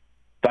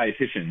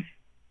dietitian,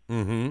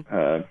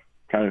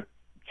 kind of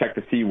check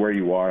to see where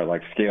you are,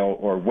 scale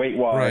or weight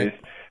wise,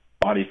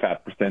 body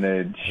fat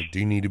percentage. Do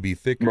you need to be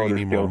thicker? You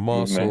need more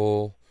muscle.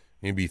 Movement.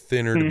 You need to be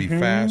thinner to be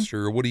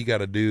faster. What do you got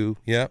to do?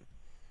 Yeah,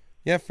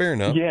 fair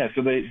enough. Yeah,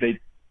 so they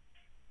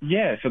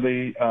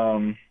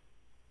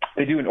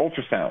do an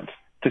ultrasound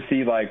to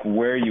see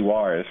where you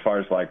are as far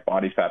as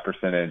body fat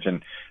percentage,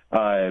 and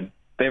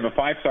they have a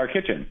 5-star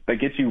kitchen that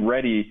gets you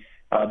ready.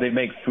 They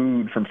make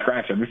food from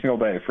scratch every single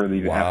day for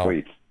these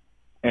athletes,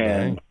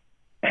 and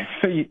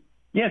so you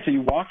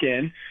walk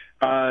in,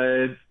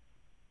 and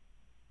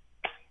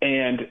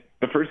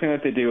the first thing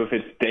that they do if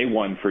it's day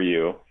 1 for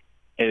you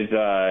is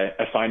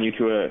assign you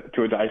to a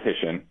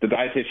dietitian. The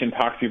dietitian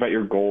talks to you about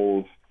your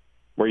goals,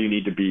 where you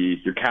need to be,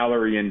 your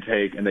calorie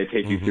intake, and they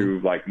take you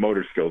through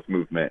motor skills,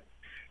 movement.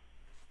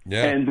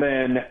 Yeah. And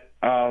then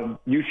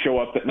you show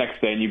up the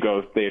next day and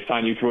they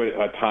assign you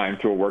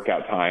to a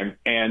workout time,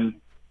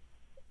 and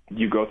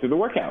you go through the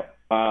workout.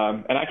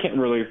 And I can't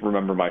really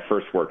remember my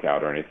first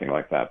workout or anything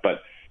like that,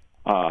 but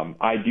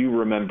I do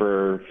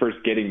remember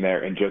first getting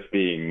there and just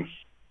being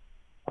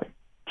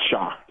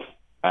shocked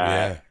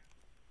at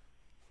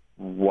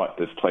what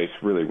this place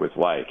really was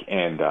like.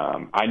 And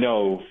I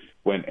know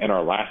when in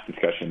our last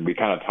discussion, we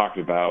kind of talked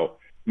about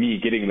me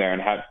getting there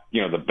and have,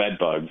 the bed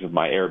bugs of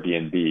my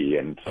Airbnb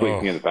and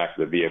sleeping in the back of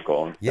the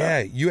vehicle.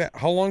 Yeah.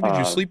 How long did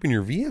you sleep in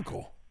your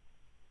vehicle?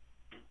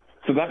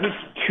 So that was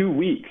 2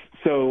 weeks.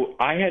 So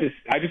I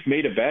just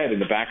made a bed in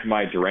the back of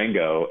my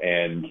Durango,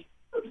 and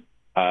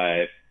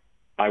I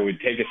would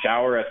take a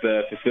shower at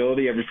the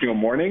facility every single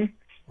morning.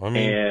 But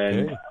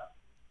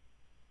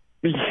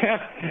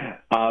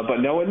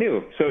no one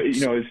knew. So, it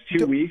was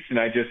 2 weeks, and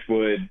I just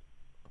would,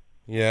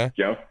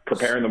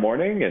 prepare in the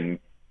morning and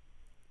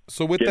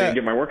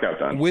get my workout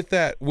done. With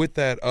that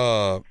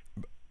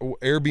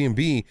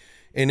Airbnb,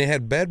 and it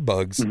had bed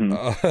bugs.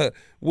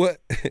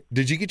 What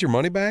did you get your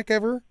money back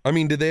ever? I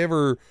mean, did they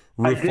ever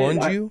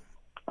refund you?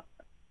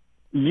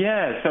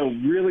 Yeah. So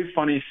really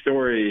funny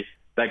story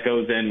that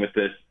goes in with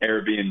this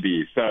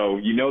Airbnb.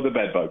 So the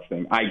bed bugs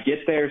thing. I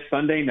get there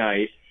Sunday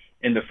night,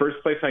 and the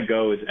first place I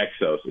go is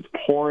Exos. It's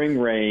pouring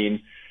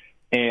rain,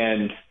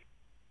 and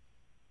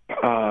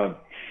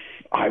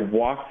I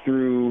walk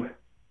through.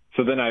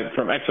 So then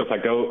from Exos, I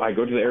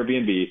go to the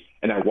Airbnb,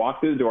 and I walk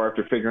through the door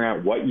after figuring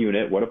out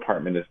what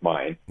apartment is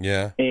mine.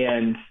 Yeah.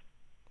 And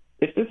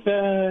it's just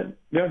a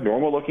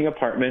normal looking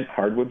apartment,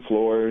 hardwood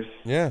floors.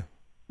 Yeah.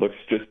 Looks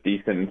just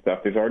decent and stuff.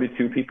 There's already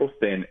 2 people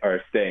staying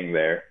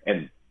there,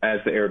 and as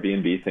the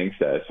Airbnb thing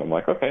says, so I'm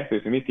like, okay,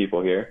 there's gonna be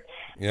people here.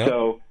 Yep.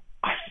 So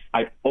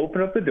I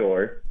open up the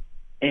door,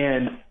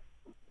 and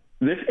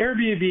this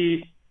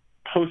Airbnb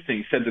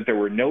posting said that there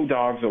were no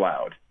dogs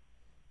allowed.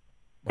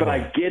 But I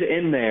get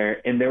in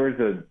there, and there was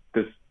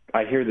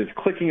I hear this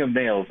clicking of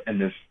nails,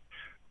 and this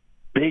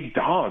big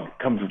dog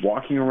comes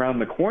walking around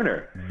the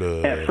corner.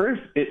 At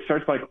first, it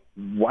starts like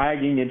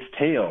wagging its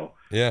tail.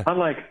 Yeah. I'm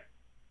like,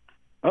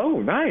 oh,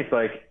 nice.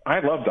 Like, I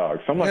love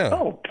dogs. So I'm like,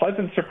 oh,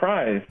 pleasant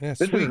surprise. Yeah,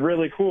 this is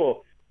really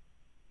cool.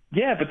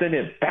 Yeah, but then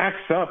it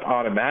backs up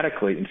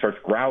automatically and starts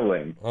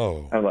growling.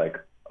 Oh. I'm like,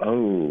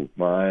 oh,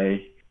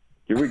 my.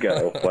 Here we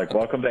go. Like,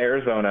 welcome to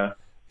Arizona.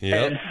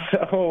 Yep. And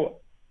so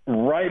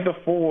right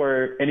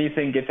before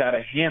anything gets out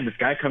of hand, this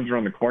guy comes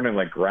around the corner and,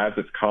 like, grabs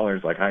its collar.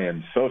 He's like, I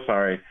am so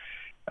sorry.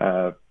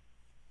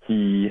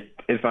 He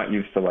is not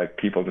used to, like,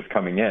 people just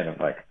coming in. I'm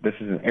like, this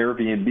is an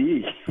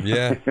Airbnb.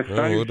 Yeah. There's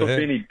not even supposed to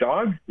be any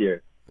dogs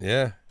here.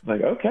 Yeah. I'm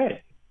like,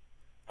 okay.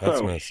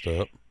 That's messed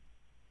up.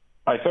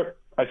 I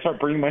start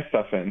bringing my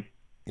stuff in.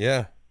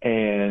 Yeah.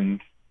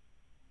 And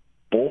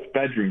both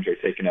bedrooms are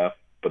taken up,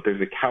 but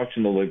there's a couch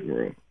in the living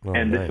room. Oh,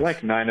 and nice. it's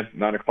like 9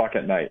 o'clock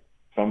at night.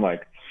 So I'm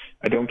like,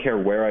 I don't care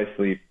where I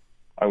sleep.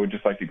 I would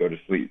just like to go to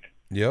sleep.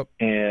 Yep.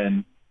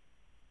 And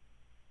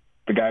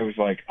the guy was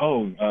like,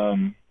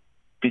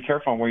 be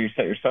careful on where you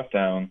set your stuff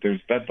down. There's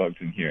bed bugs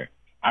in here.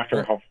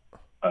 After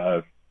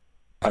I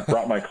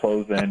brought my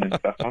clothes in and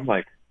stuff, I'm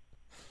like,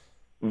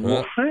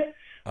 what?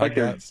 I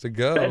got to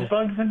go. Bed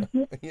bugs in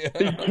here?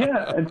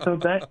 Yeah. And so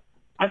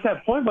at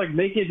that point, like,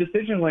 making a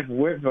decision, like,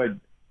 what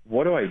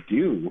do I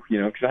do?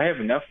 You know, because I have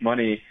enough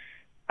money.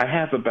 I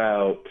have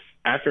about,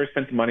 after I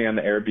spent the money on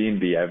the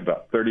Airbnb, I have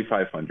about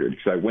 $3,500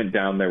 because I went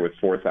down there with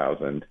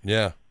 $4,000.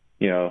 Yeah.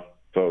 You know,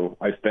 so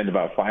I spend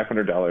about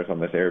 $500 on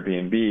this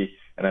Airbnb,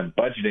 and I'm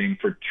budgeting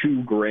for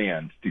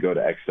 $2,000 to go to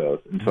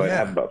Exos, and so I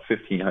have about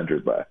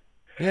 $1,500 left.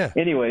 Yeah.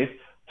 Anyways,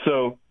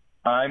 so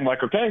I'm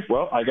like, okay,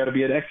 well, I got to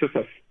be at Exos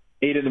at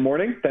 8 in the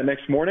morning that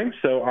next morning,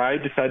 so I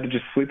decided to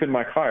just sleep in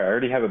my car. I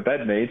already have a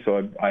bed made,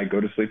 so I go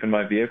to sleep in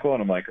my vehicle,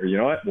 and I'm like, you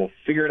know what? We'll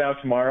figure it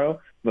out tomorrow.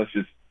 Let's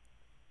just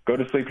go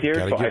to sleep here.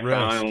 So I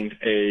found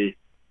I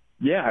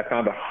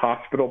found a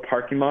hospital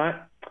parking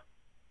lot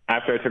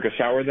after I took a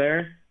shower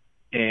there.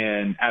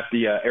 And at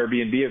the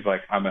Airbnb, I was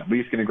like, I'm at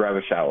least going to grab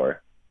a shower.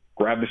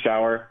 Grabbed the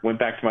shower, went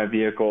back to my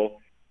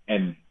vehicle,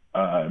 and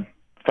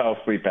fell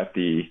asleep at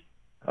the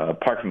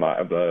parking lot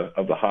of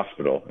the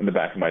hospital in the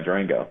back of my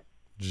Durango.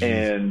 Jeez.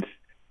 And,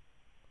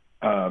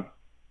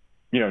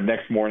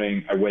 next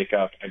morning I wake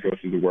up, I go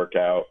through the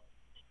workout,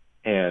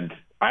 and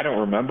I don't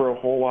remember a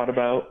whole lot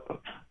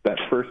about that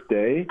first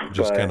day.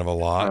 Just kind of a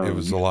lot. It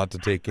was a lot to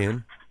take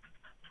in.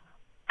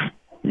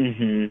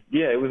 Mm-hmm.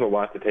 Yeah, it was a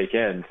lot to take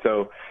in.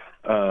 So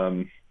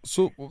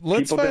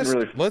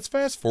let's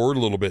fast forward a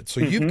little bit.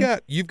 So you've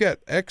got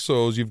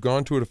Exos, you've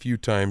gone to it a few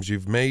times,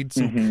 you've made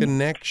some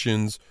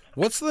connections.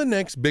 What's the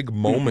next big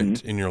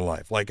moment in your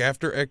life? Like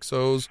after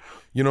Exos,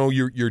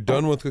 you're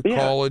done with the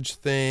college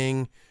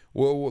thing.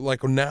 Well,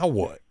 like now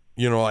what?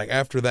 Like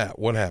after that,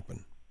 what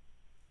happened?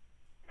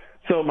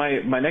 So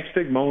my next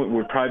big moment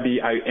would probably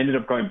be I ended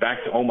up going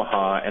back to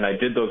Omaha, and I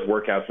did those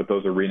workouts with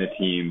those arena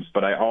teams.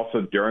 But I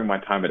also, during my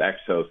time at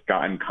Exos,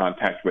 got in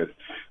contact with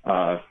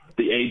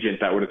the agent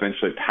that would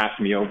eventually pass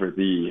me over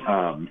the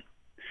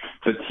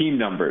team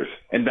numbers,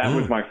 and that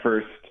was my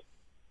first.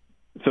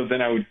 So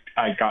then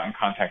I got in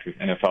contact with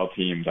NFL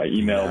teams. I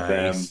emailed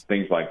them,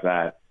 things like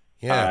that.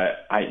 Yeah.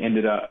 I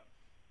ended up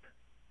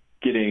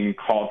getting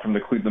called from the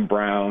Cleveland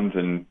Browns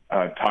and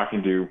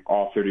talking to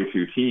all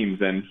 32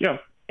 teams, and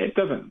it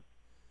doesn't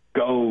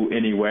go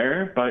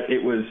anywhere, but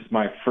it was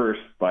my first,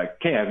 like,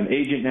 okay, I have an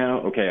agent now.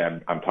 Okay,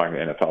 I'm talking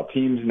to NFL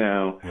teams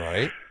now.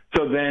 Right.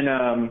 So then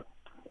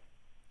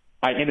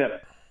I ended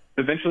up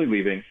eventually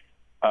leaving,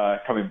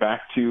 coming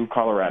back to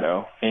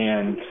Colorado,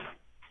 and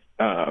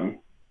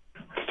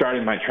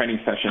starting my training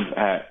sessions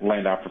at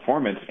Landau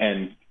Performance.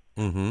 And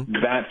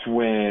that's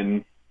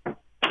when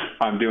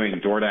I'm doing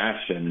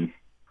DoorDash and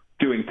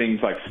doing things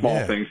like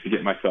small things to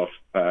get myself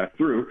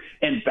through.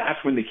 And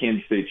that's when the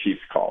Kansas City Chiefs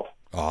called.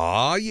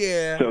 Oh,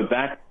 yeah. So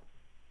that's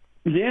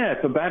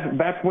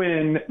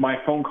when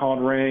my phone call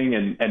rang,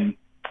 and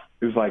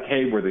it was like,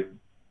 hey, we're the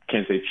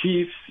Kansas City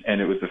Chiefs, and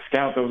it was the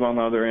scout that was on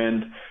the other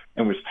end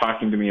and was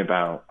talking to me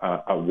about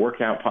a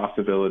workout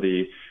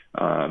possibility,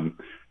 and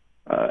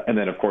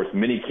then, of course,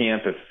 mini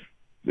camp,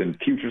 then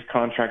futures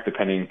contract,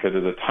 depending, because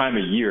of the time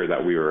of year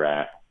that we were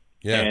at.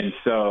 Yeah. And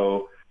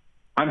so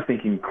I'm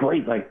thinking,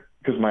 great, like,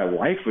 because my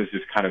life was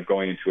just kind of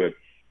going into a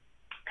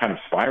kind of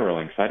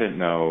spiraling, so I didn't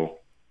know.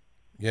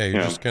 Yeah,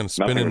 you're just kind of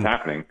spinning.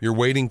 Happening. You're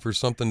waiting for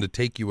something to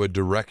take you a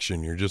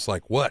direction. You're just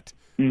like, what?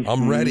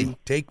 I'm ready.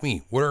 Take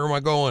me. Where am I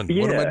going?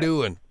 Yeah. What am I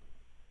doing?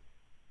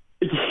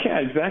 Yeah,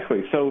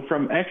 exactly. So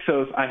from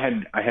Exos,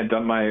 I had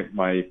done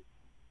my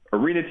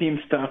arena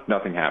team stuff.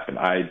 Nothing happened.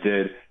 I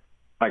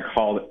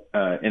called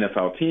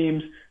NFL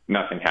teams.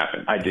 Nothing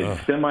happened. I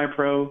did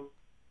semi-pro.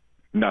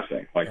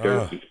 nothing. Like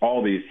there's just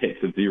all these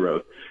hits of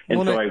zeros.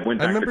 And so I went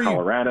back to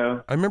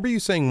Colorado. I remember you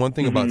saying one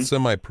thing about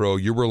semi-pro.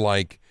 You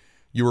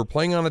were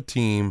playing on a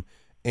team,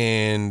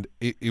 and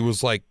it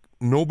was like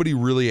nobody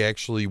really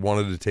actually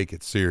wanted to take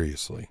it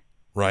seriously,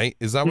 right?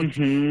 Is that what?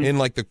 And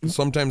like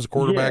sometimes the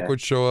quarterback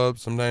would show up,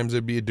 sometimes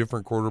it'd be a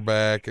different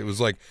quarterback. It was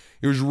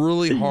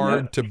really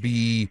hard to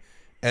be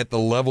at the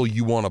level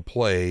you want to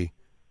play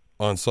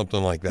on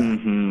something like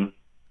that.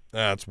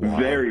 That's wild.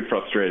 Very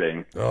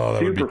frustrating. Oh,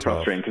 that would be Super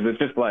frustrating because it's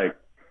just like,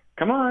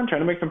 come on,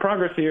 trying to make some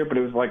progress here. But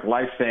it was like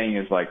life saying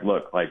is like,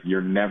 look, like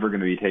you're never going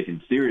to be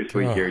taken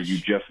seriously here. You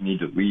just need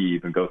to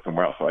leave and go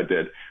somewhere else. So I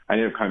did. I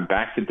ended up coming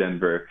back to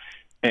Denver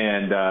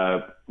and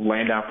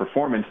Landau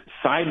Performance.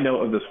 Side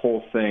note of this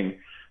whole thing,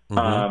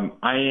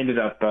 I ended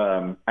up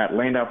at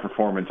Landau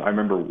Performance. I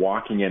remember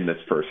walking in this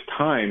first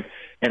time,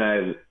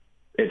 and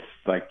it's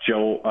like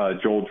Joel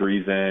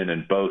Driesen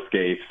and Bo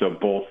Scaife, so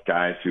both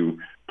guys who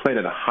played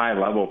at a high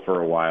level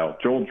for a while.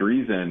 Joel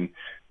Driesen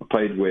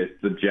played with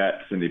the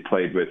Jets, and he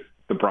played with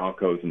the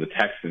Broncos and the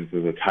Texans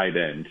as a tight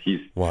end. He's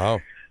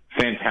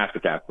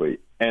fantastic athlete.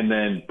 And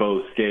then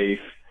Bo Scaife.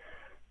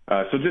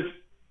 So just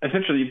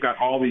essentially you've got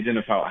all these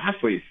NFL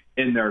athletes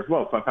in there as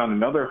well. So I found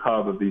another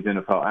hub of these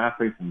NFL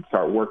athletes and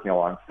start working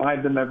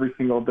alongside them every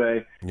single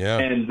day. Yeah.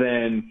 And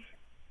then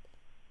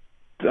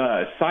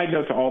side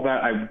note to all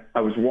that,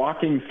 I was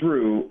walking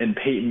through in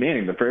Peyton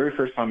Manning, the very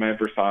first time I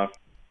ever saw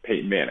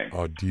Peyton Manning.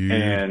 Oh, dude.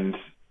 And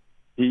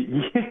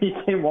he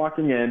came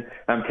walking in, and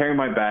I'm carrying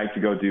my bag to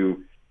go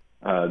do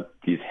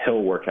these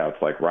hill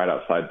workouts, like right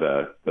outside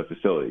the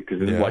facility,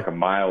 because it's like a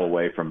mile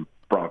away from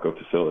Bronco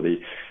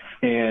facility.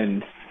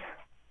 And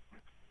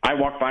I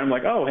walk by, and I'm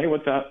like, oh, hey,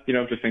 what's up? You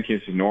know, just thinking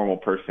it's a normal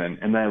person.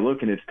 And then I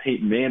look, and it's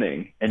Peyton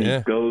Manning, and he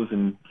goes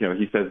and, you know,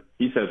 he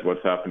says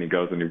what's up, and he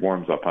goes and he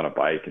warms up on a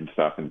bike and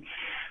stuff. And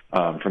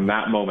from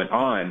that moment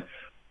on,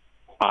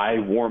 I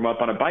warm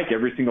up on a bike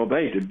every single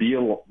day to be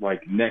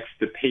like next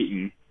to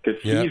Peyton,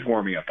 because he's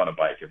warming up on a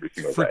bike every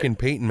single day. Freaking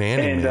Peyton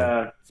Manning,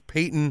 and it's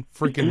Peyton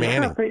freaking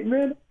Manning. Peyton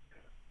Manning.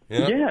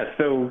 Yeah,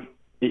 so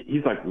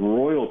he's like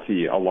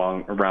royalty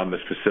around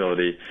this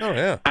facility. Oh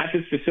yeah. At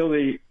this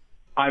facility,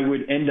 I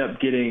would end up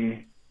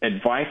getting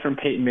advice from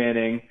Peyton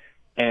Manning,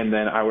 and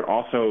then I would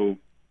also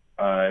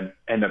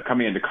end up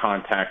coming into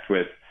contact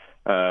with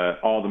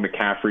all the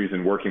McCaffreys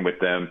and working with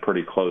them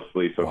pretty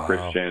closely. So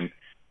Christian,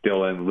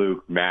 Dylan,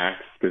 Luke,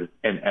 Max, and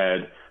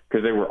Ed,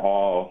 because they were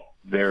all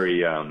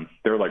very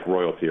they were like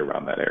royalty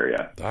around that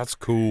area. That's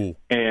cool.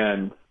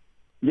 And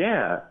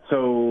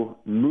so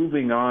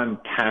moving on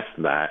past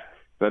that,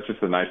 that's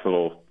just a nice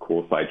little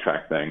cool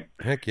sidetrack thing.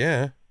 Heck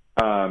yeah.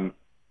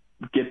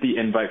 Get the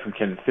invite from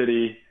Kansas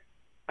City.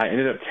 I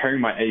ended up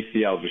tearing my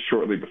ACL just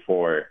shortly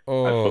before I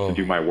was supposed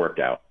to do my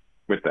workout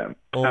with them.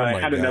 I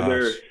had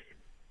another.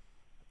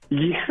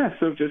 Yeah,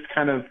 so just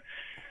kind of,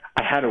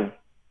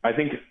 I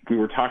think we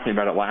were talking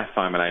about it last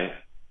time, and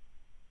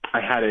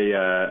I had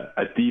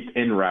a deep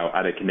in route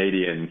at a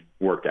Canadian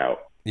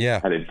workout.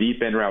 Yeah. Had a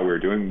deep in route. We were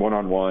doing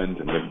one-on-ones,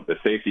 and the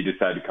safety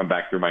decided to come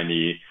back through my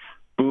knee.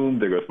 Boom,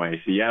 there goes my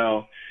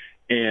ACL.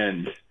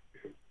 And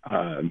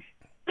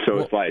so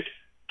it's like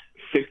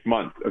 6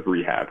 months of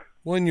rehab.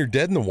 Well, and you're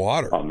dead in the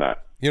water. On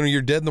that. You know,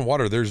 you're dead in the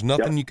water. There's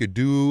nothing you could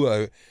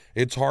do.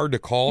 It's hard to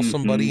call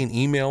somebody and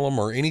email them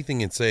or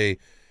anything and say,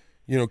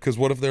 you know, because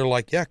what if they're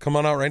like, yeah, come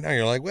on out right now.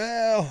 You're like,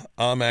 well,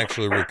 I'm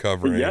actually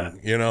recovering.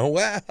 You know,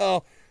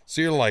 well,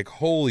 so you're like,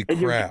 holy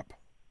crap.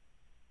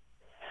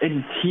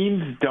 And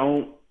teams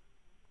don't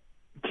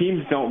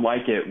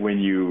like it when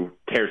you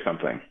tear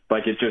something.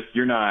 Like it's just,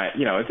 you're not,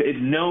 you know, it's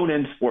known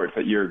in sports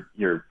that you're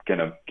going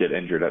to get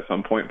injured at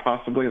some point,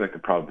 possibly. Like the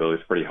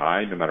probability is pretty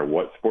high no matter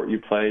what sport you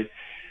play.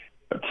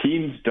 But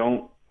teams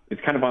don't,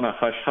 it's kind of on a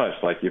hush-hush.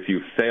 Like if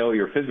you fail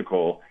your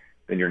physical,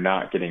 then you're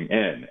not getting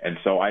in. And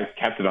so I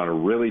kept it on a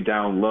really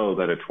down low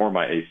that I tore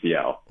my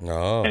ACL.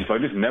 Oh. And so I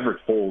just never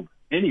told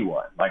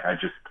anyone. Like I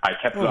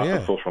kept it off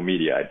of social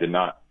media. I did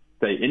not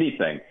say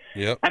anything.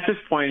 Yep. At this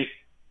point,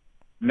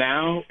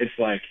 now it's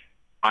like,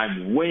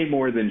 I'm way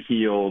more than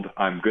healed.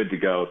 I'm good to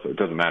go, so it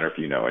doesn't matter if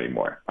you know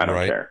anymore. I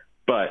don't care.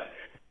 But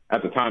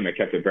at the time, I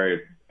kept it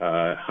very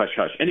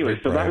hush-hush. Anyway,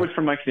 so that was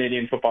from my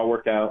Canadian football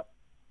workout,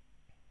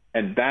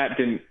 and that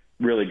didn't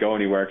really go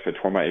anywhere because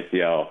I tore my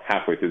ACL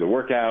halfway through the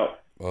workout.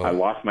 I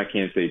lost my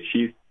Kansas City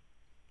Chiefs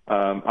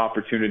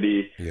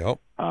opportunity. Yep.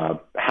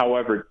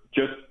 However,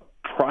 just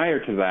prior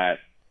to that,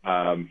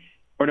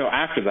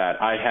 after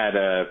that, I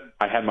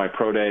had my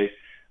pro day,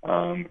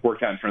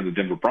 worked out in front of the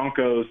Denver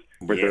Broncos.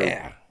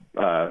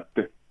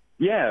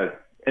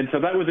 And so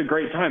that was a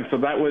great time. So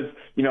that was,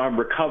 you know, I'm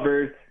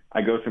recovered.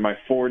 I go through my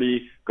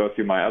 40, go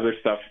through my other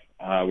stuff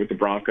with the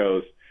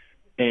Broncos,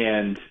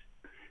 and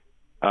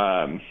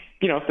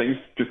you know, things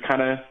just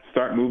kind of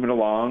start moving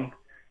along.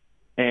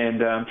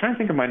 And I'm trying to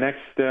think of my next,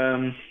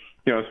 you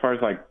know, as far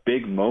as like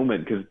big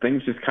moment, because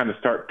things just kind of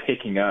start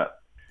picking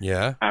up.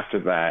 Yeah. After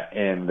that,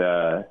 and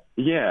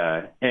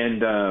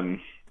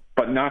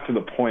but not to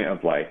the point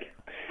of like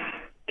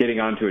getting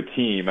onto a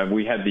team. And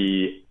we had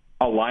the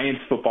Alliance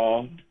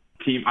football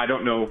team. I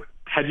don't know.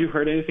 Had you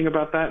heard anything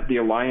about that? The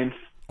Alliance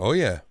Oh,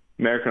 yeah.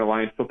 American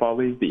Alliance Football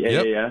League, the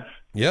AAF.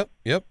 Yep.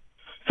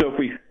 So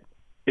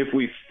if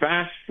we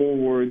fast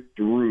forward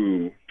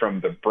through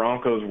from the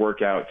Broncos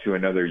workout to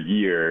another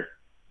year,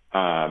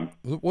 Let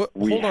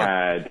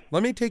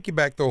me take you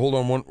back though. Hold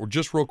on one,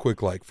 just real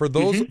quick. Like for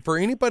those, for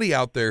anybody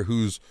out there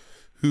who's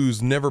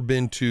never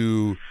been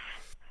to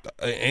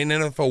an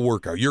NFL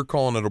workout, you're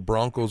calling it a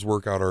Broncos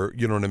workout, or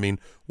you know what I mean?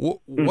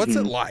 What's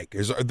it like?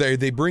 Are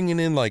they bringing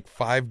in like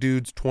 5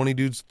 dudes, 20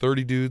 dudes,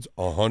 30 dudes,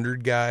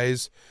 100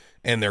 guys,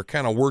 and they're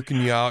kind of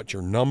working you out?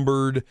 You're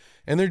numbered,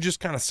 and they're just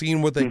kind of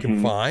seeing what they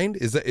can find.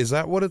 Is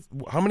that what it?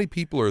 How many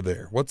people are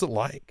there? What's it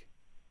like?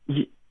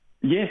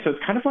 Yeah, so it's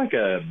kind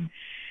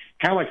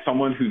of like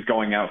someone who's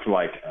going out to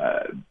like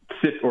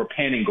sit or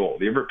panning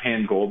gold. You ever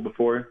pan gold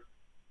before?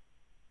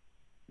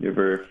 You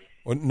ever?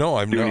 Well, no,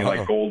 I've doing not.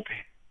 Like gold.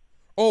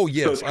 Oh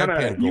yes, so I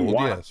pan gold.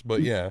 Yes,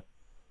 but yeah.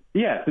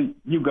 Yeah, so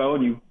you go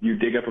and you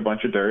dig up a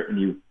bunch of dirt and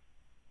you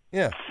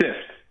sift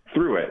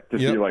through it to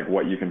see like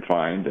what you can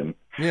find, and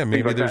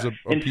maybe like there's that.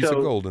 a piece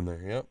of gold in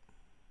there. Yep.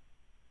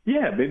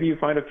 Yeah, maybe you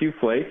find a few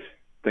flakes,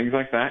 things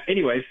like that.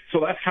 Anyways, so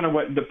that's kind of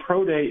what the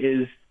pro day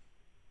is.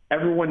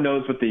 Everyone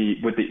knows what the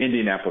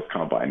Indianapolis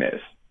Combine is.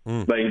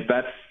 Like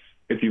that's,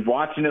 if you've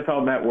watched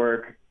NFL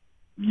Network,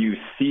 you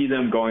see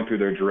them going through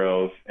their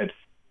drills. It's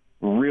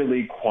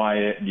really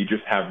quiet. You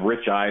just have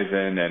Rich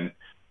Eisen and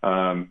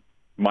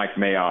Mike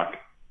Mayock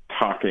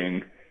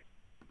talking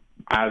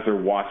as they're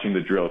watching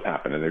the drills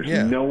happen. And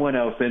there's no one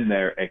else in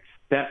there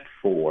except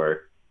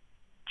for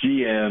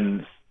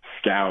GMs,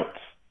 scouts,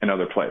 and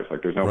other players.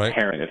 Like there's no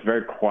pairing. It's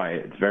very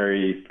quiet. It's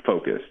very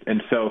focused.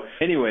 And so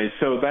anyway,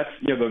 so that's,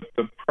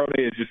 the pro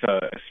day is just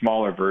a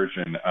smaller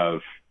version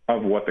of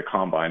what the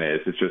combine is.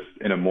 It's just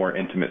in a more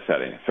intimate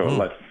setting. So it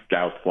lets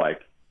scouts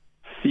like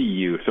see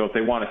you. So if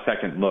they want a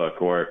second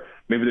look, or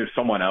maybe there's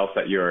someone else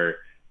at your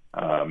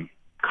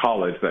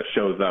college that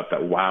shows up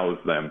that wows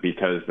them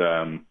because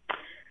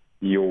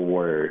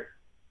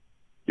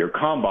your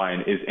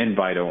combine is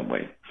invite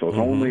only. So it's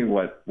only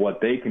what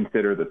they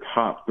consider the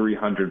top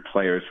 300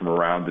 players from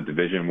around the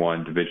Division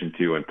I, Division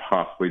II, and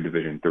possibly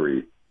Division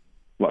III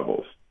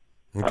levels.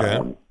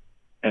 Okay.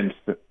 And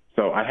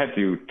so I had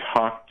to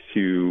talk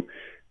to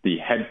the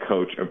head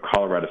coach of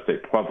Colorado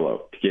State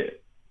Pueblo to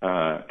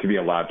be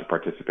allowed to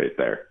participate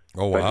there.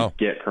 Oh, wow. To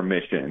get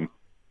permission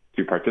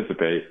to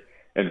participate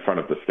in front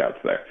of the scouts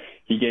there.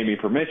 He gave me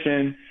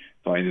permission,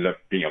 so I ended up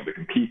being able to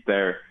compete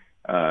there,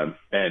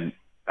 and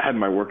had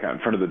my workout in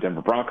front of the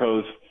Denver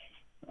Broncos.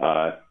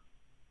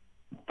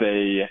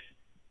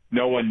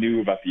 No one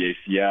knew about the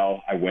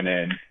ACL. I went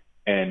in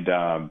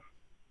and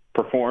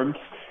performed,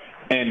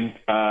 and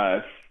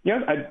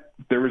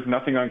there was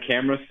nothing on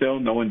camera still.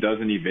 No one does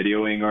any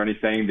videoing or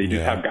anything. They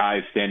just have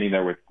guys standing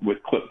there with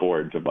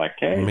clipboards of like,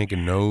 hey,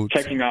 making notes,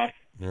 checking off.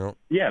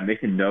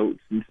 Making notes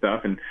and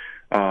stuff. And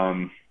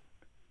it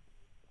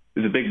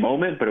was a big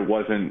moment, but it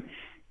wasn't.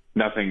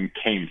 Nothing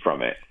came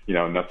from it.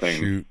 Nothing.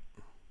 Shoot.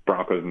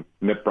 Broncos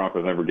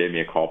never gave me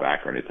a call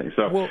back or anything.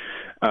 So,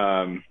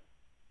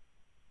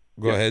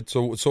 go ahead.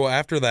 So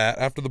after that,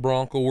 after the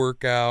Bronco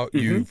workout,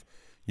 you've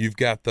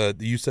got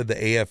you said the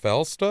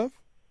AFL stuff.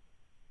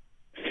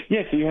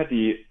 Yeah. So you had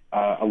the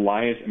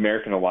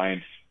American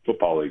Alliance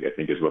Football League, I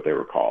think is what they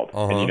were called.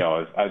 And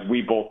as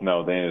we both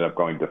know, they ended up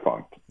going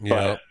defunct.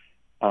 Yeah.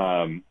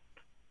 But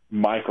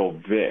Michael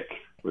Vick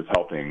was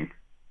helping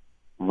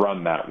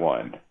run that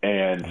one,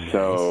 and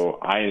so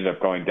I ended up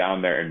going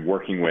down there and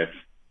working with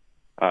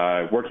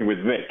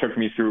Vic. Took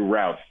me through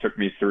routes, took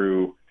me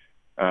through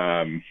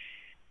essentially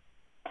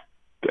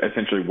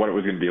what it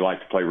was going to be like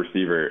to play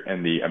receiver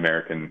in the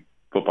American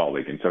Football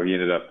League. And so he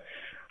ended up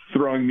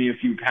throwing me a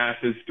few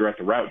passes throughout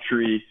the route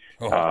tree.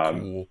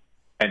 Cool.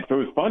 And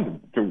so it was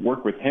fun to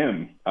work with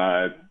him.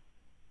 That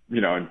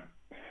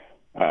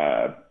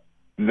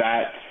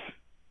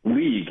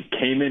league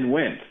came and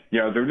went.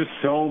 There were just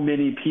so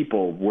many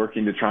people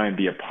working to try and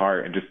be a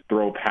part and just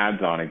throw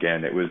pads on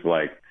again. It was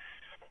like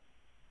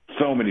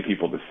so many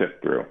people to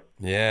sift through.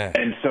 Yeah.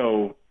 And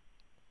so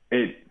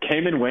it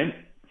came and went,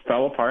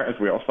 fell apart, as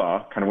we all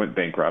saw, kind of went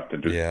bankrupt,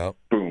 and just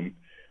boom.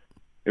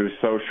 It was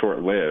so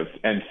short-lived.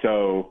 And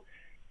so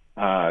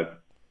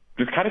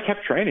just kind of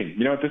kept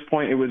training. At this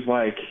point, it was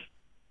like,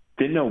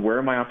 didn't know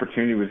where my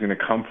opportunity was going to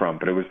come from,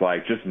 but it was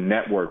like just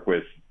network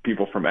with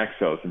people from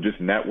Exos and just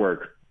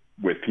network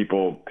with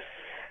people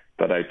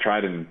that I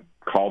tried and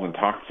called and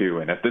talked to.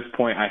 And at this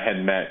point, I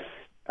had met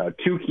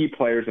 2 key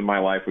players in my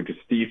life, which is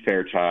Steve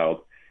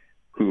Fairchild,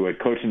 who had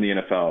coached in the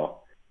NFL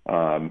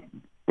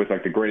with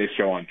like the Greatest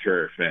Show on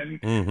Turf, and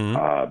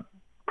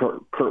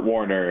Kurt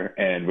Warner,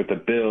 and with the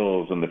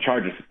Bills and the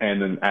Chargers,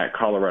 and then at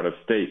Colorado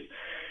State.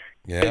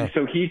 Yeah. And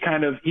so he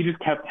just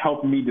kept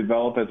helping me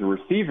develop as a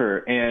receiver,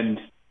 and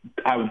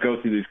I would go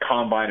through these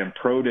combine and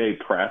pro day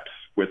preps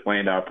with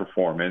Landau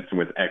Performance and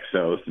with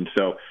Exos. And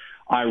so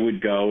I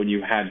would go, and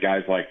you had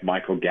guys like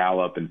Michael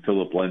Gallup and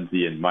Philip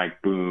Lindsay and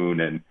Mike Boone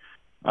and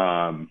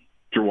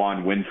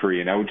Juwan Winfrey,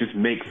 and I would just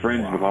make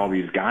friends with all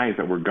these guys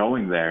that were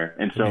going there.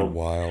 And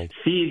so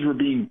seeds were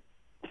being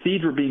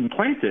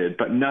planted,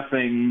 but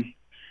nothing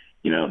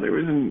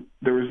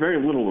there was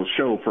very little to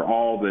show for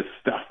all this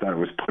stuff that I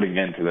was putting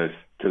into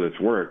this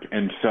work.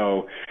 And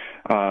so,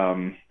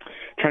 trying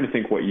to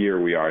think what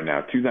year we are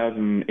now,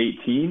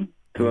 2018,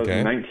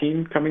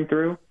 2019 coming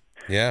through.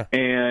 Yeah.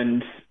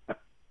 And,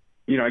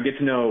 I get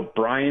to know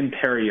Brian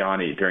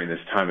Periani during this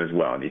time as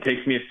well. And he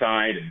takes me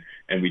aside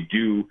and we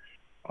do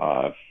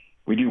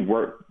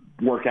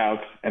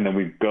workouts, and then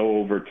we go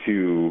over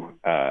to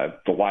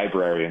the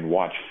library and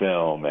watch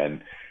film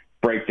and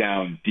break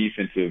down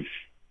defensive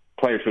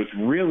players. So it's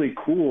really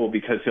cool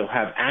because he'll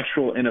have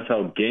actual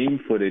NFL game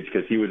footage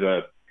because he was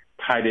a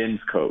tight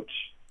ends coach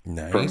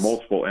for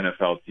multiple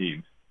NFL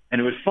teams. And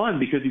it was fun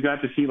because you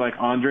got to see like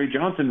Andre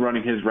Johnson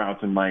running his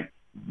routes and like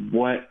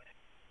what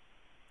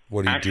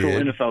he actual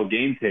did. NFL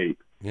game tape.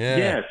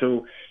 Yeah.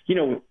 So,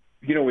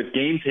 with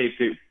game tapes,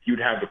 you'd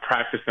have the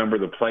practice number,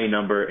 the play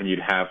number, and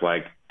you'd have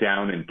like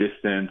down and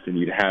distance, and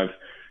you'd have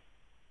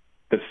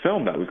the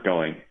film that was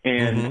going.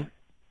 And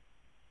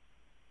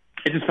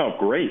it just felt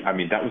great. I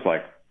mean, that was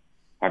like,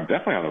 I'm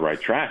definitely on the right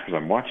track because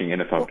I'm watching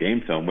NFL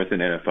game film with an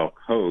NFL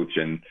coach,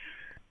 and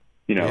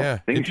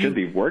things should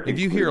be working. If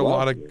you hear a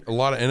lot of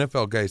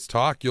NFL guys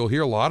talk, you'll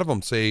hear a lot of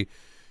them say,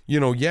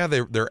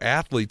 they're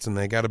athletes and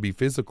they got to be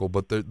physical,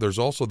 but there's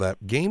also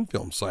that game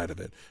film side of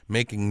it,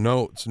 making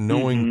notes,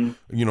 knowing,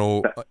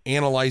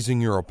 analyzing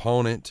your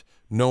opponent,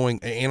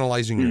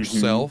 analyzing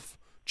yourself,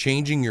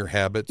 changing your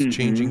habits,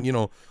 changing,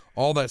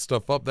 all that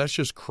stuff up. That's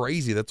just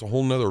crazy. That's a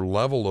whole nother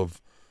level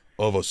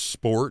of a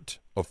sport,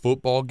 a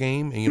football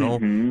game.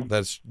 And,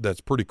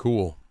 that's pretty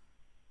cool.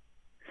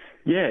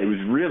 Yeah, it was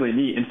really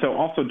neat. And so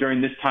also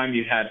during this time,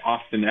 you had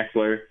Austin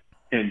Eckler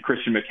and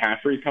Christian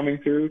McCaffrey coming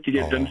through to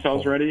get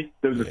themselves ready.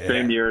 It was the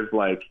same year as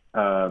like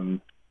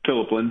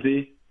Philip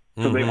Lindsay.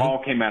 So they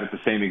all came out at the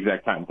same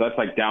exact time. So that's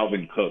like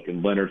Dalvin Cook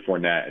and Leonard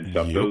Fournette and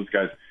stuff. Those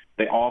guys,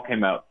 they all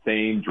came out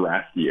same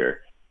draft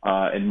year,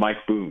 and Mike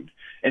Boone.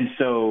 And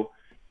so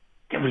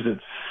there was a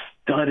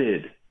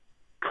studded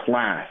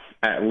class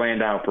at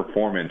Landau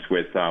Performance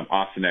with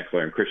Austin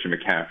Eckler and Christian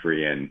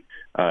McCaffrey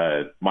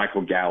and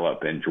Michael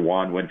Gallup and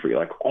Juwan Winfrey,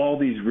 like all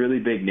these really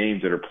big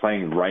names that are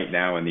playing right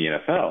now in the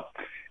NFL.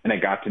 And I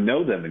got to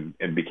know them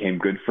and became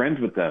good friends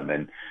with them.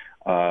 And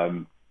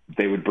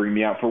they would bring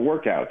me out for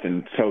workouts.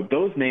 And so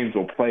those names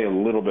will play a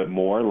little bit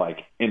more like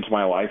into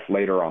my life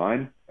later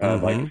on,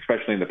 like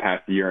especially in the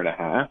past year and a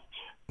half.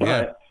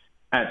 But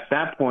at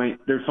that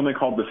point, there's something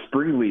called the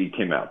Spring League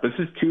came out. This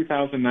is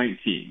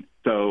 2019.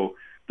 So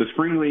the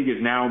Spring League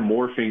is now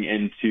morphing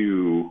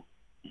into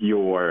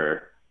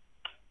your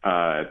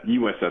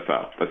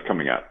USFL that's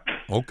coming up.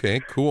 Okay,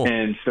 cool.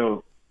 And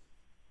so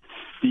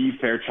Steve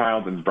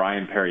Fairchild and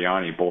Brian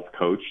Periani both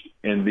coached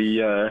in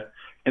the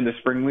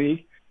Spring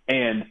League,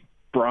 and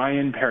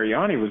Brian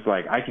Periani was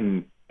like,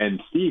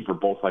 and Steve were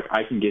both like,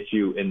 I can get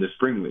you in the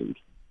Spring League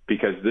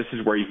because this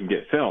is where you can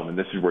get film and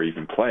this is where you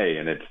can play,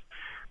 and it's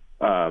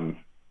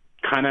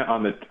kind of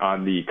on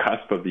the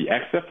cusp of the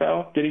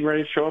XFL getting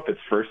ready to show up its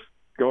first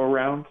go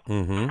around,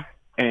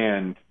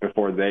 and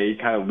before they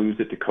kind of lose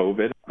it to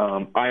COVID,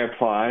 I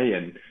apply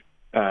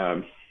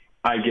and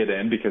I get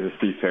in because of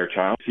Steve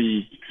Fairchild.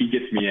 He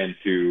gets me in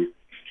to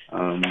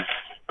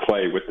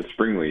play with the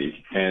Spring League.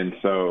 And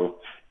so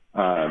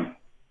the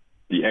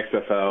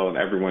XFL and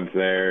everyone's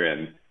there,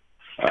 and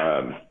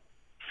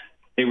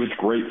it was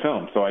great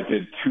film. So I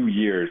did 2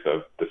 years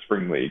of the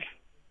Spring League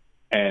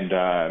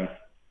and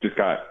just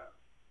got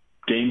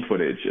game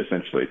footage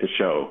essentially to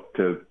show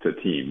to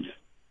teams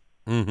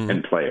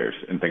and players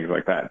and things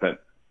like that.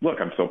 Look,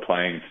 I'm still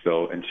playing,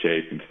 still in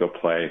shape, and still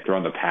play,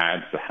 throwing the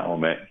pads, the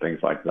helmet, things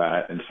like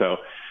that. And so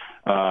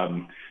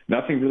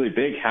nothing really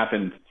big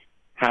happened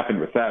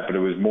with that, but it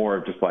was more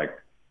of just like,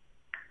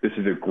 this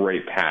is a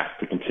great path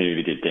to continue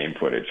to get game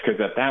footage. Because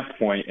at that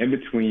point, in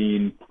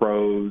between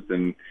pros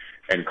and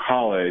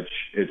college,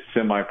 it's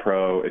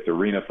semi-pro, it's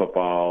arena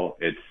football,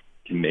 it's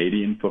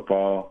Canadian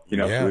football. So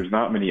there's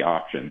not many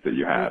options that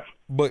you have.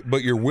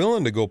 But you're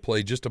willing to go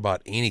play just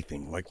about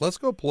anything. Like, let's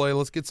go play,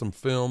 let's get some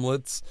film,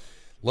 let's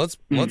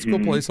go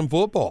play some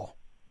football.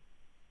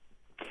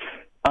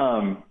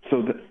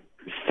 So the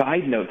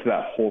side note to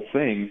that whole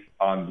thing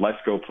on let's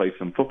go play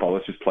some football,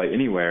 let's just play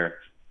anywhere,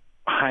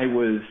 I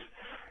was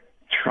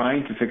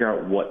trying to figure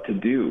out what to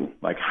do.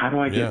 Like, how do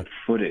I get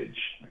footage?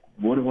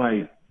 What do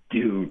I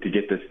do to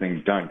get this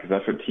thing done? Because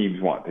that's what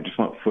teams want. They just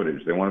want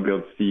footage. They want to be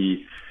able to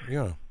see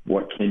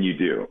what can you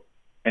do.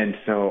 And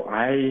so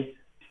I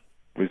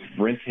was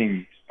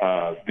renting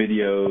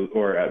video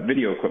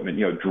equipment,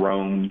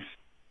 drones,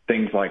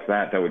 things like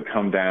that would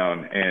come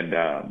down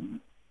and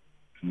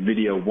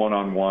video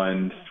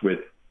one-on-ones with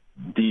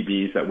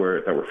DBs that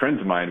were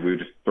friends of mine. We would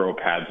just throw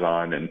pads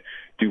on and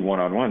do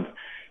one-on-ones.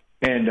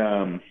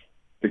 And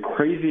the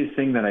craziest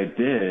thing that I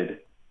did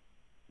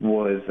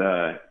was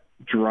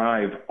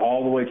drive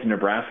all the way to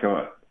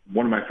Nebraska.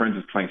 One of my friends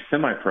was playing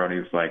semi-pro, and he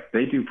was like,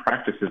 they do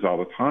practices all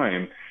the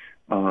time.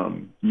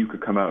 You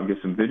could come out and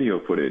get some video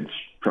footage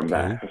from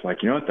that. I was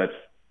like, you know what,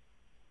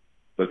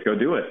 let's go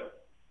do it.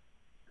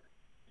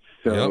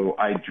 So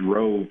I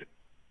drove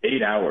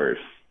 8 hours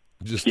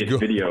just to get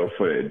video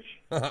footage.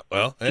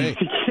 Well, hey.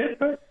 To get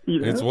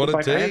It's what it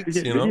takes, I have to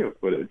get video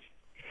footage.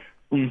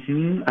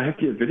 I have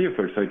to get video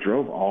footage. So I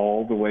drove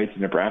all the way to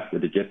Nebraska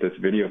to get this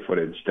video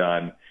footage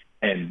done.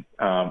 And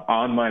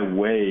on my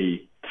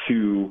way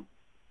to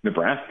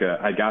Nebraska,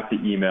 I got the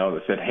email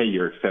that said, "Hey,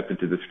 you're accepted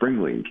to the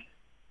spring league."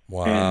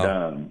 Wow.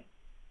 And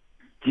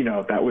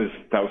that was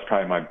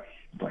probably my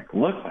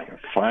look,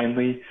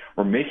 finally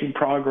we're making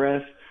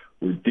progress.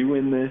 We're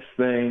doing this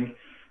thing,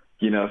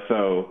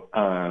 So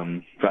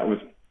that was,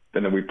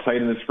 and then we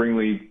played in the spring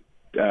league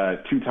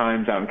 2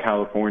 times out in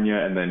California,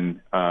 and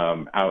then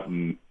out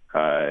in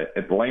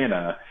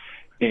Atlanta,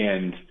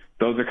 and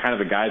those are kind of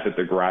the guys that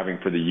they're grabbing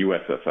for the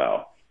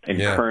USFL. And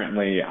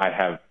currently,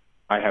 I've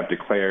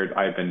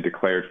been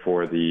declared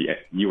for the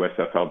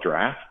USFL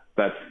draft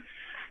that's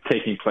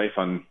taking place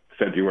on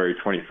February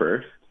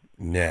 21st.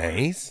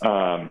 Nice.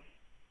 So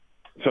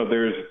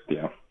there's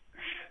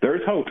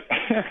hope.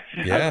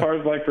 As far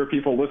as for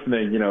people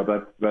listening,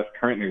 that's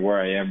currently where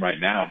I am right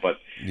now. But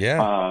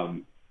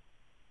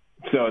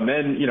so and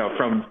then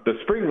from the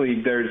spring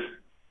league, there's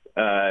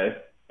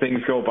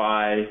things go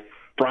by.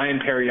 Brian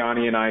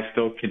Periani and I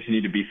still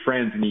continue to be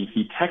friends, and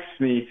he texts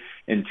me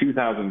in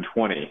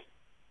 2020,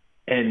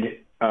 and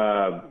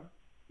 20.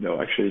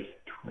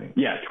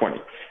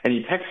 And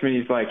he texts me.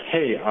 He's like,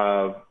 "Hey,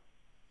 how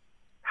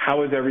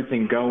is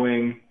everything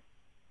going?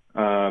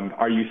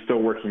 Are you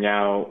still working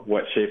out?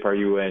 What shape are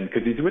you in?"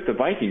 Because he's with the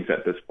Vikings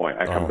at this point,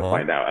 I come to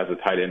find out, as a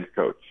tight end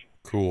coach.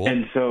 Cool.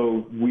 And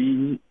so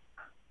we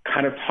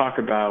kind of talk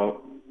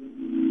about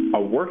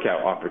a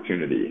workout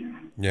opportunity.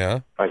 Yeah.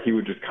 He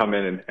would just come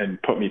in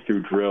and put me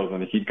through drills,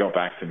 and he'd go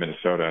back to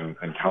Minnesota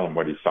and tell him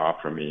what he saw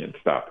from me and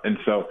stuff. And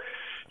so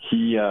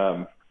we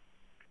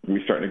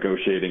start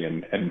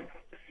negotiating and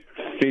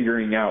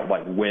figuring out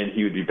when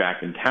he would be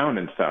back in town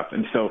and stuff.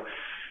 And so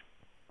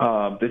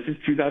this is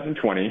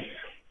 2020,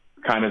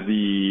 kind of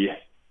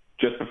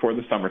just before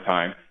the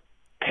summertime.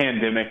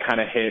 Pandemic kind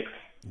of hits,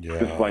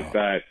 just like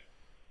that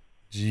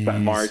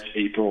March,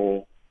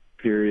 April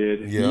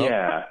period. Yep.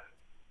 Yeah.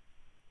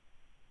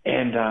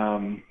 And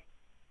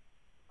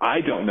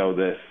I don't know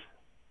this,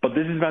 but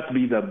this is about to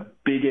be the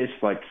biggest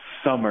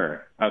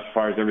summer as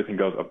far as everything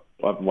goes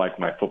of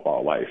my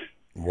football life.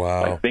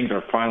 Wow. Things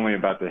are finally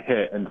about to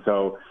hit. And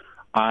so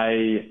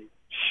I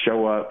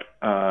show up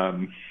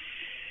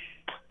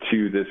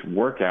to this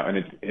workout,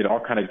 and it all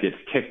kind of gets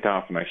kicked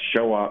off, and I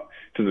show up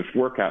to this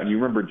workout. And you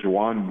remember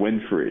Juwan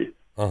Winfrey?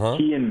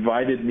 He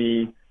invited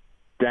me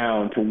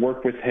down to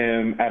work with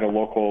him at a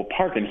local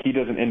park, and he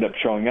doesn't end up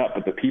showing up.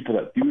 But the people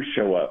that do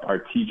show up are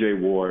TJ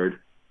Ward,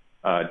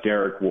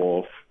 Derek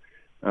Wolf,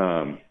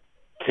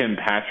 Tim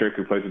Patrick,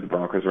 who plays with the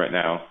Broncos right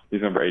now.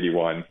 He's number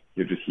 81.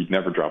 He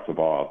never drops the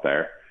ball out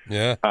there.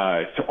 Yeah.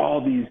 So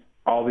all these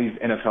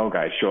NFL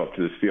guys show up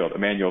to this field.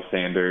 Emmanuel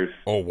Sanders.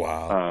 Oh,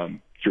 wow.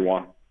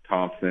 Juwan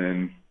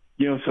Thompson.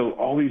 So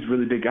all these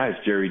really big guys,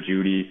 Jerry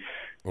Jeudy,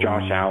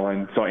 Josh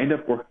Allen. So I end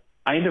up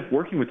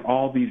working with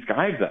all these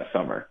guys that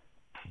summer.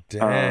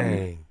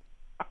 Dang.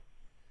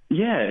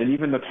 And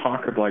even the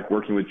talk of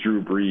working with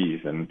Drew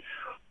Brees and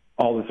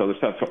all this other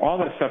stuff. So all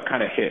that stuff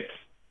kind of hits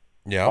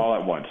all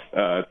at once.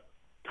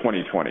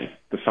 2020,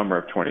 the summer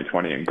of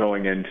 2020, and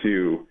going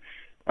into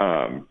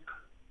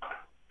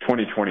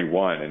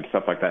 2021 and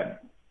stuff like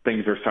that.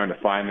 Things are starting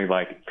to finally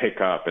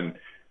pick up, and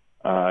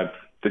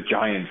the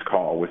Giants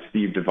call with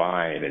Steve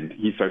Devine, and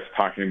he starts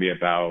talking to me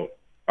about,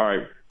 all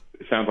right,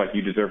 it sounds like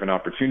you deserve an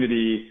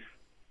opportunity.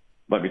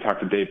 Let me talk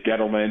to Dave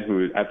Gettleman,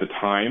 who at the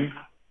time,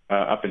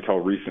 up until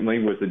recently,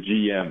 was the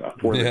GM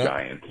for the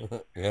Giants.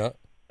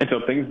 And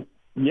so things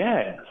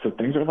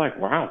are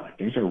wow,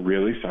 things are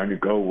really starting to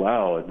go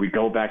well. We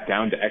go back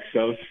down to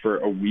Exos for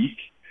a week,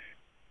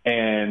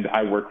 and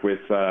I work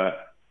with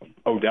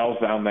Odell's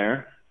down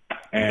there,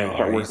 and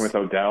start working with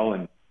Odell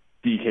and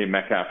DK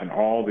Metcalf and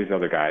all these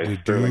other guys,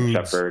 Sterling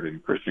Shepard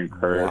and Christian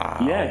Kirk. Wow.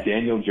 Yeah,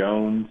 Daniel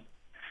Jones.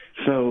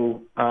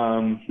 So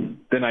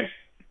then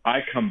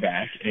I come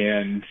back,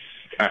 and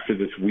after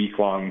this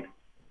week-long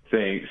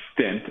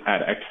stint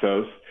at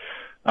Exos,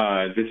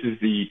 this is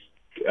the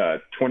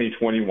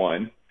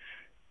 2021,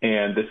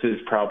 and this is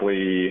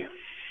probably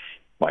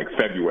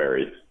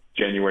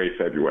January,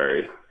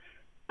 February,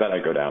 that I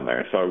go down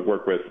there. So I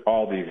work with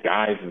all these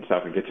guys and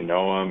stuff and get to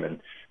know them, and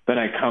then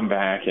I come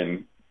back,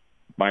 and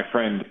my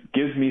friend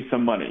gives me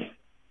some money.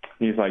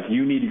 He's like,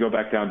 "You need to go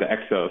back down to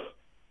Exos,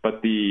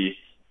 but the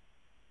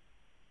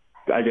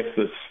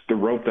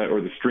rope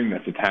or the string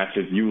that's attached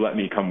is you let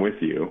me come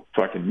with you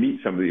so I can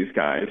meet some of these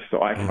guys,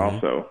 so I can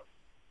also,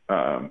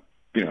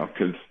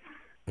 because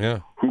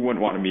who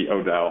wouldn't want to meet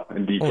Odell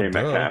and DK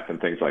Metcalf and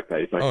things like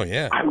that?" He's like,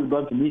 "I would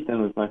love to meet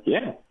them." It's like,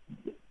 "Yeah,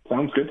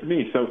 sounds good to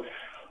me." So,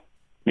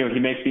 he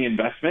makes the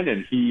investment,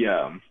 and he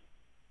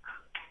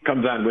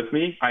comes on with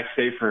me. I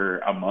stay for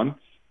a month,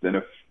 then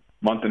a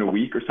month and a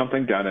week or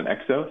something down in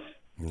Exos.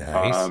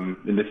 Nice.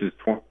 And this is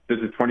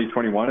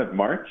 2021 of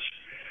March.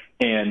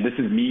 And this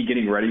is me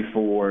getting ready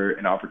for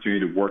an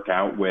opportunity to work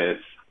out with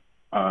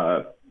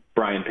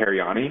Brian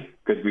Periani,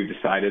 because we've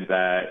decided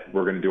that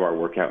we're going to do our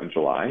workout in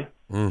July.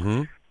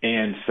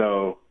 And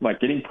so,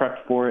 getting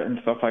prepped for it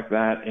and stuff like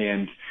that.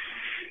 And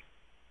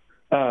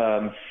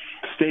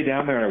stay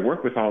down there and I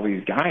worked with all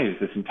these guys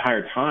this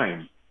entire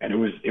time, and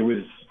it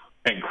was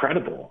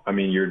incredible. I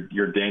mean,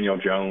 your Daniel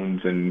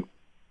Jones and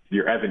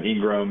your Evan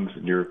Ingrams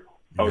and your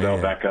Odell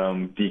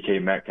Beckham,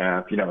 DK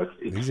Metcalf. You know,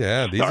 these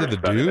are the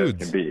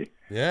dudes. Can be.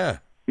 Yeah.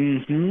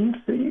 Mm-hmm.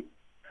 See,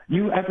 have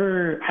you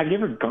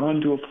ever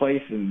gone to a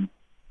place and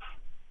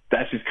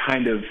that's just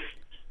kind of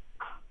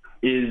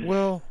is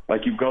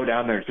like you go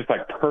down there, it's just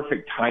like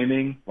perfect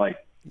timing, like.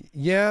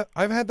 Yeah,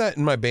 I've had that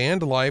in my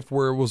band life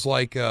where it was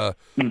like, you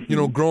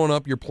know, growing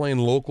up, you're playing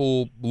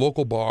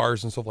local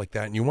bars and stuff like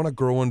that, and you want to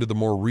grow into the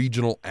more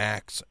regional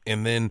acts.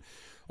 And then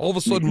all of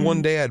a sudden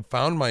one day I'd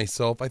found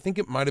myself, I think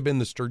it might have been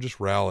the Sturgis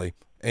Rally,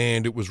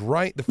 and it was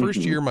right the first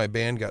year my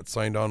band got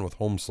signed on with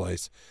Home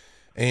Slice.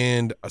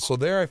 And so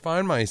there I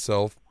find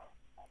myself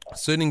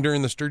sitting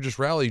during the Sturgis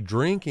Rally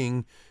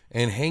drinking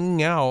and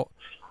hanging out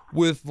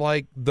with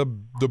like the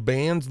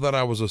bands that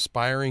I was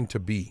aspiring to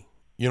be.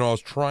 You know, I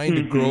was trying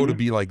to grow to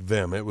be like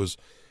them. It was,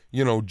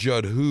 you know,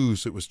 Judd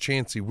Hoos, it was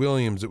Chancey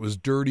Williams, it was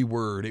Dirty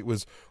Word, it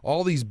was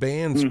all these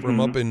bands from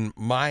up in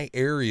my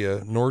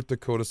area, North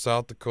Dakota,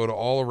 South Dakota,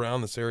 all around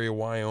this area,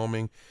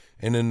 Wyoming,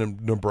 and in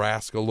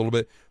Nebraska a little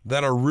bit,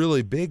 that are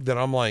really big, that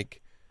I'm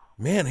like,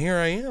 man, here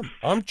I am.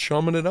 I'm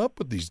chumming it up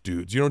with these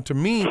dudes. You know, to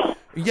me,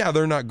 yeah,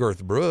 they're not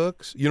Garth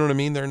Brooks. You know what I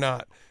mean? They're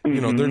not, you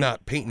know, they're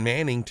not Peyton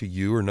Manning to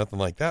you or nothing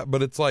like that,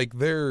 but it's like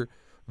they're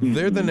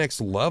the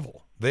next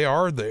level. They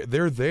are there.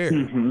 They're there,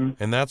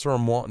 and that's where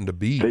I'm wanting to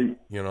be.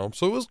 You know,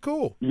 so it was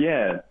cool.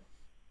 Yeah,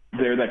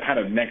 they're that kind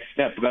of next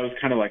step. But that was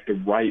kind of like the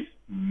right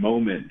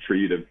moment for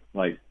you to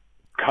like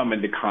come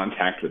into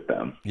contact with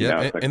them.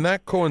 Yeah, and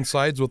that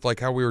coincides with like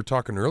how we were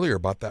talking earlier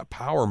about that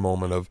power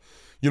moment of,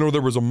 you know,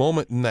 there was a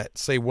moment in that,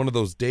 say, one of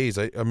those days.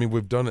 I mean,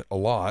 we've done it a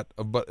lot,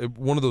 but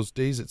one of those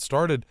days it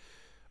started.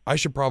 I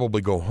should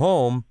probably go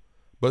home,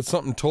 but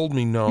something told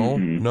me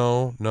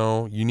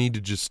no, you need to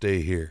just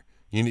stay here.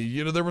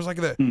 You know, there was like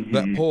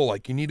that pull,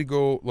 like you need to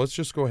go. Let's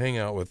just go hang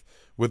out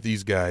with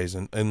these guys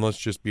and let's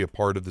just be a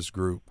part of this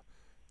group.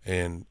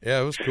 And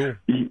yeah, it was cool.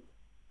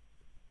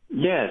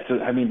 Yeah,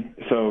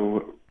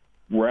 so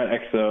we're at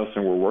Exos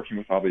and we're working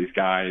with all these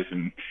guys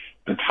and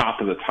the top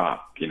of the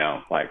top. You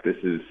know, like this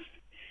is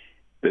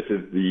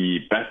the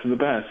best of the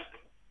best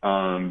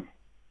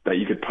that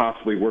you could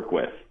possibly work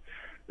with.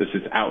 This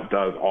just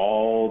outdoes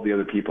all the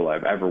other people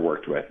I've ever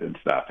worked with and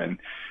stuff. And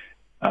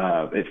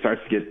it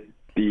starts to get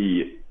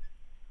the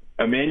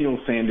Emmanuel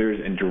Sanders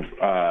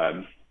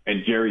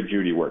and Jerry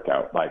Judy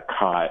workout like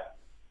caught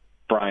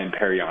Brian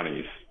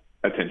Periani's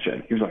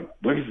attention. He was like,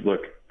 look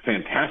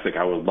fantastic.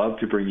 I would love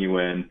to bring you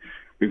in.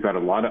 We've got a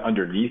lot of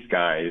underneath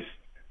guys,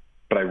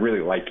 but I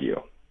really like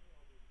you.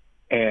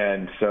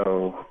 And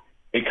so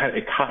it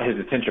caught his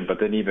attention, but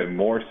then even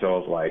more so, I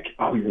was like,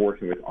 oh, you're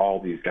working with all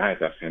these guys.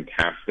 That's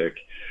fantastic.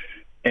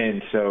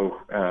 And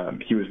so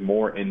he was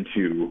more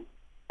into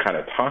kind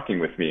of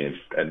talking with me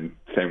and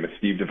same with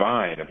Steve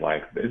Devine of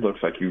like, it looks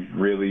like you've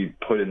really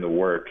put in the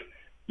work.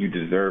 You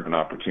deserve an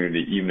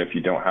opportunity, even if you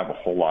don't have a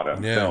whole lot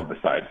of film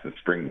besides the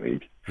spring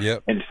league.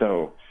 Yep. And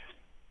so,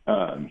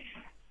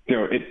 you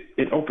know,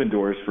 it opened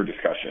doors for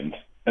discussions,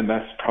 and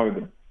that's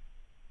probably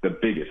the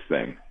biggest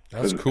thing.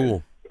 That's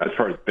cool. As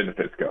far as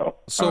benefits go.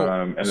 So,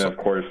 then of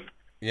course,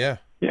 yeah.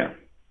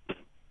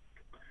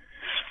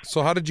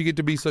 So how did you get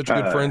to be such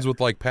good friends with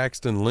like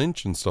Paxton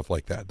Lynch and stuff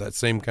like that? That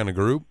same kind of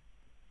group?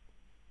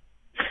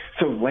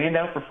 So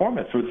Landau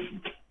Performance was,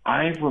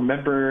 I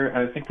remember,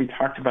 I think we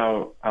talked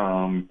about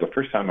the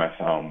first time I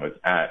saw him was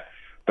at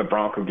the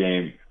Bronco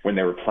game when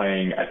they were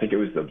playing, I think it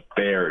was the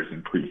Bears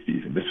in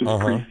preseason. This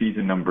was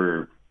preseason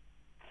number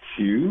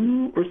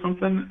 2 or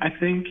something, I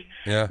think,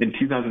 in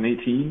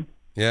 2018.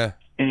 Yeah.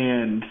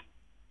 And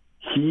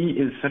he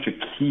is such a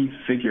key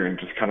figure in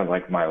just kind of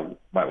like my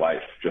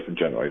life, just in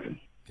general. He's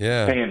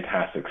a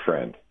fantastic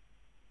friend.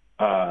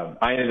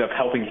 I ended up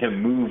helping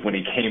him move when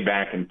he came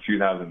back in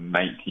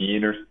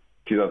 2019 or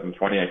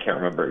 2020. I can't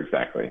remember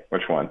exactly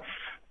which one.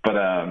 But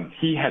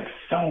he had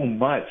so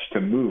much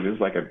to move. It was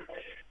like a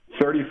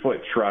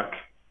 30-foot truck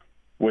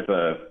with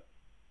a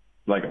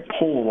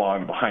pull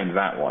along behind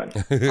that one.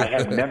 I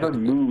have never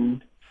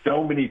moved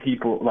so many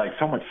people, like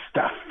so much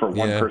stuff for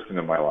one person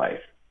in my life.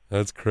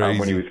 That's crazy.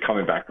 When he was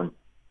coming back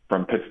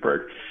from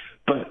Pittsburgh.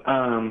 But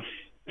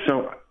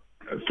so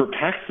for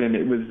Paxton,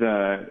 it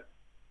was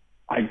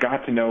I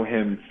got to know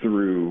him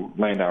through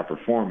Landau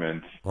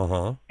Performance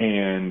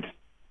and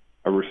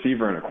a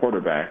receiver and a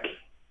quarterback.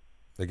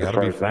 They got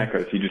to be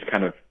friends. He just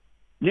kind of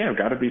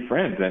got to be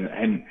friends,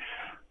 and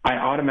I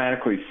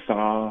automatically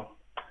saw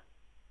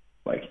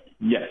like,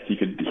 yes, he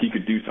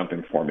could do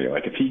something for me.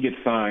 Like if he gets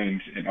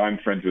signed and I'm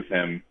friends with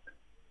him,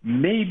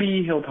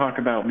 maybe he'll talk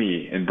about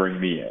me and bring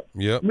me in.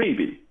 Yep.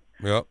 Maybe.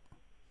 Yep.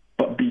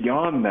 But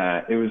beyond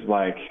that, it was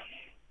like,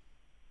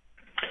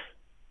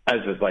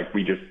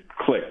 we just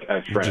clicked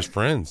as friends. You're just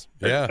friends.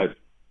 Yeah.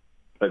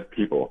 As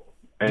people.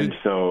 And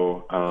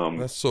so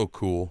that's so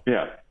cool.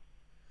 Yeah.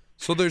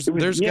 So there's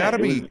got to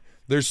be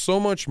there's so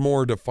much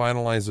more to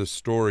finalize this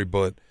story,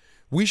 but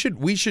we should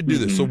do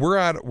this. So we're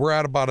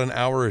at about an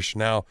hour-ish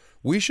now.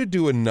 We should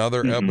do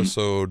another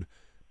episode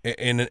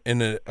And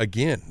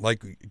again,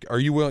 like, are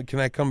you willing? Can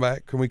I come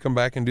back? Can we come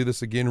back and do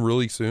this again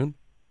really soon?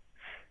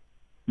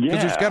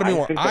 Yeah, there's got to be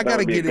more. I got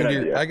to get into.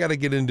 idea. I got to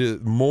get into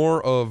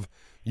more of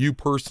you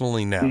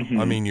personally now. Mm-hmm.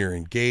 I mean, you're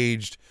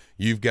engaged.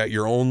 You've got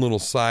your own little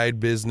side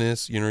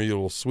business. You know, your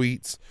little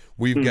sweets.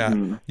 You've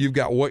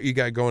got what you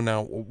got going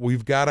now.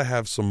 We've got to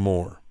have some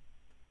more.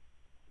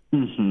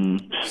 Mm-hmm.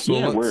 So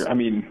yeah,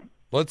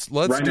 let's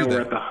right do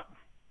now that.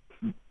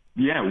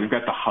 We've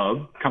got the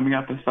hub coming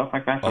up and stuff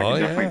like that. So I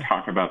can definitely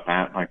talk about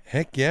that. Like,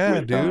 heck yeah,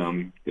 with,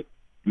 dude. The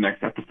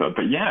next episode.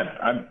 But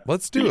yeah,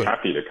 Let's do it.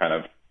 Happy to kind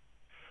of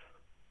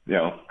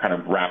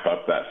wrap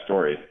up that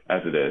story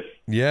as it is.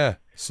 Yeah.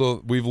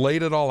 So we've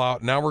laid it all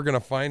out. Now we're going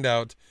to find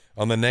out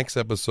on the next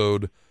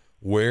episode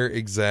where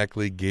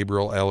exactly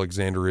Gabriel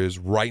Alexander is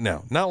right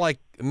now. Not like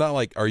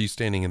are you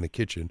standing in the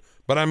kitchen,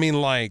 but I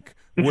mean like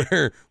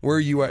where are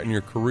you at in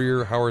your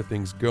career? How are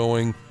things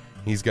going?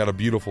 He's got a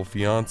beautiful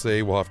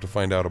fiance. We'll have to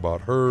find out about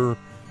her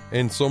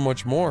and so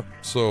much more.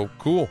 So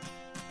cool.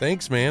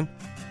 Thanks, man.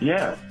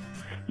 Yeah.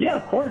 Yeah,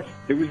 of course.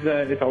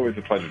 It's always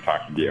a pleasure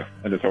talking to you,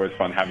 and it's always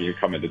fun having you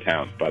come into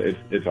town. But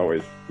it's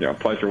always a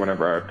pleasure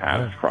whenever our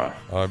paths cross.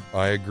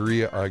 I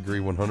agree. I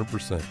agree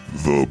 100%.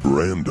 The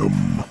Brandom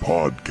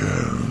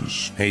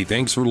Podcast. Hey,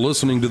 thanks for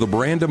listening to the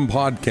Brandom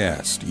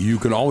Podcast. You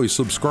can always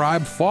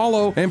subscribe,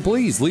 follow, and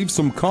please leave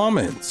some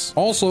comments.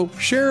 Also,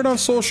 share it on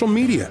social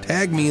media.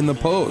 Tag me in the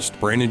post.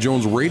 Brandon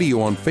Jones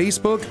Radio on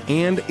Facebook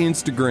and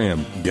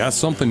Instagram. Got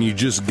something you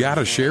just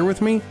gotta share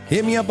with me?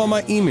 Hit me up on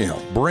my email,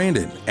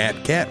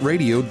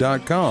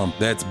 brandon@catradio.com.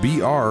 That's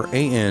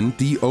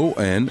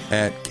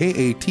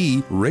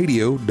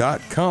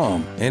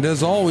BRANDON@KATradio.com. And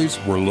as always,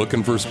 we're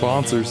looking for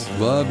sponsors.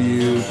 Love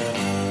you.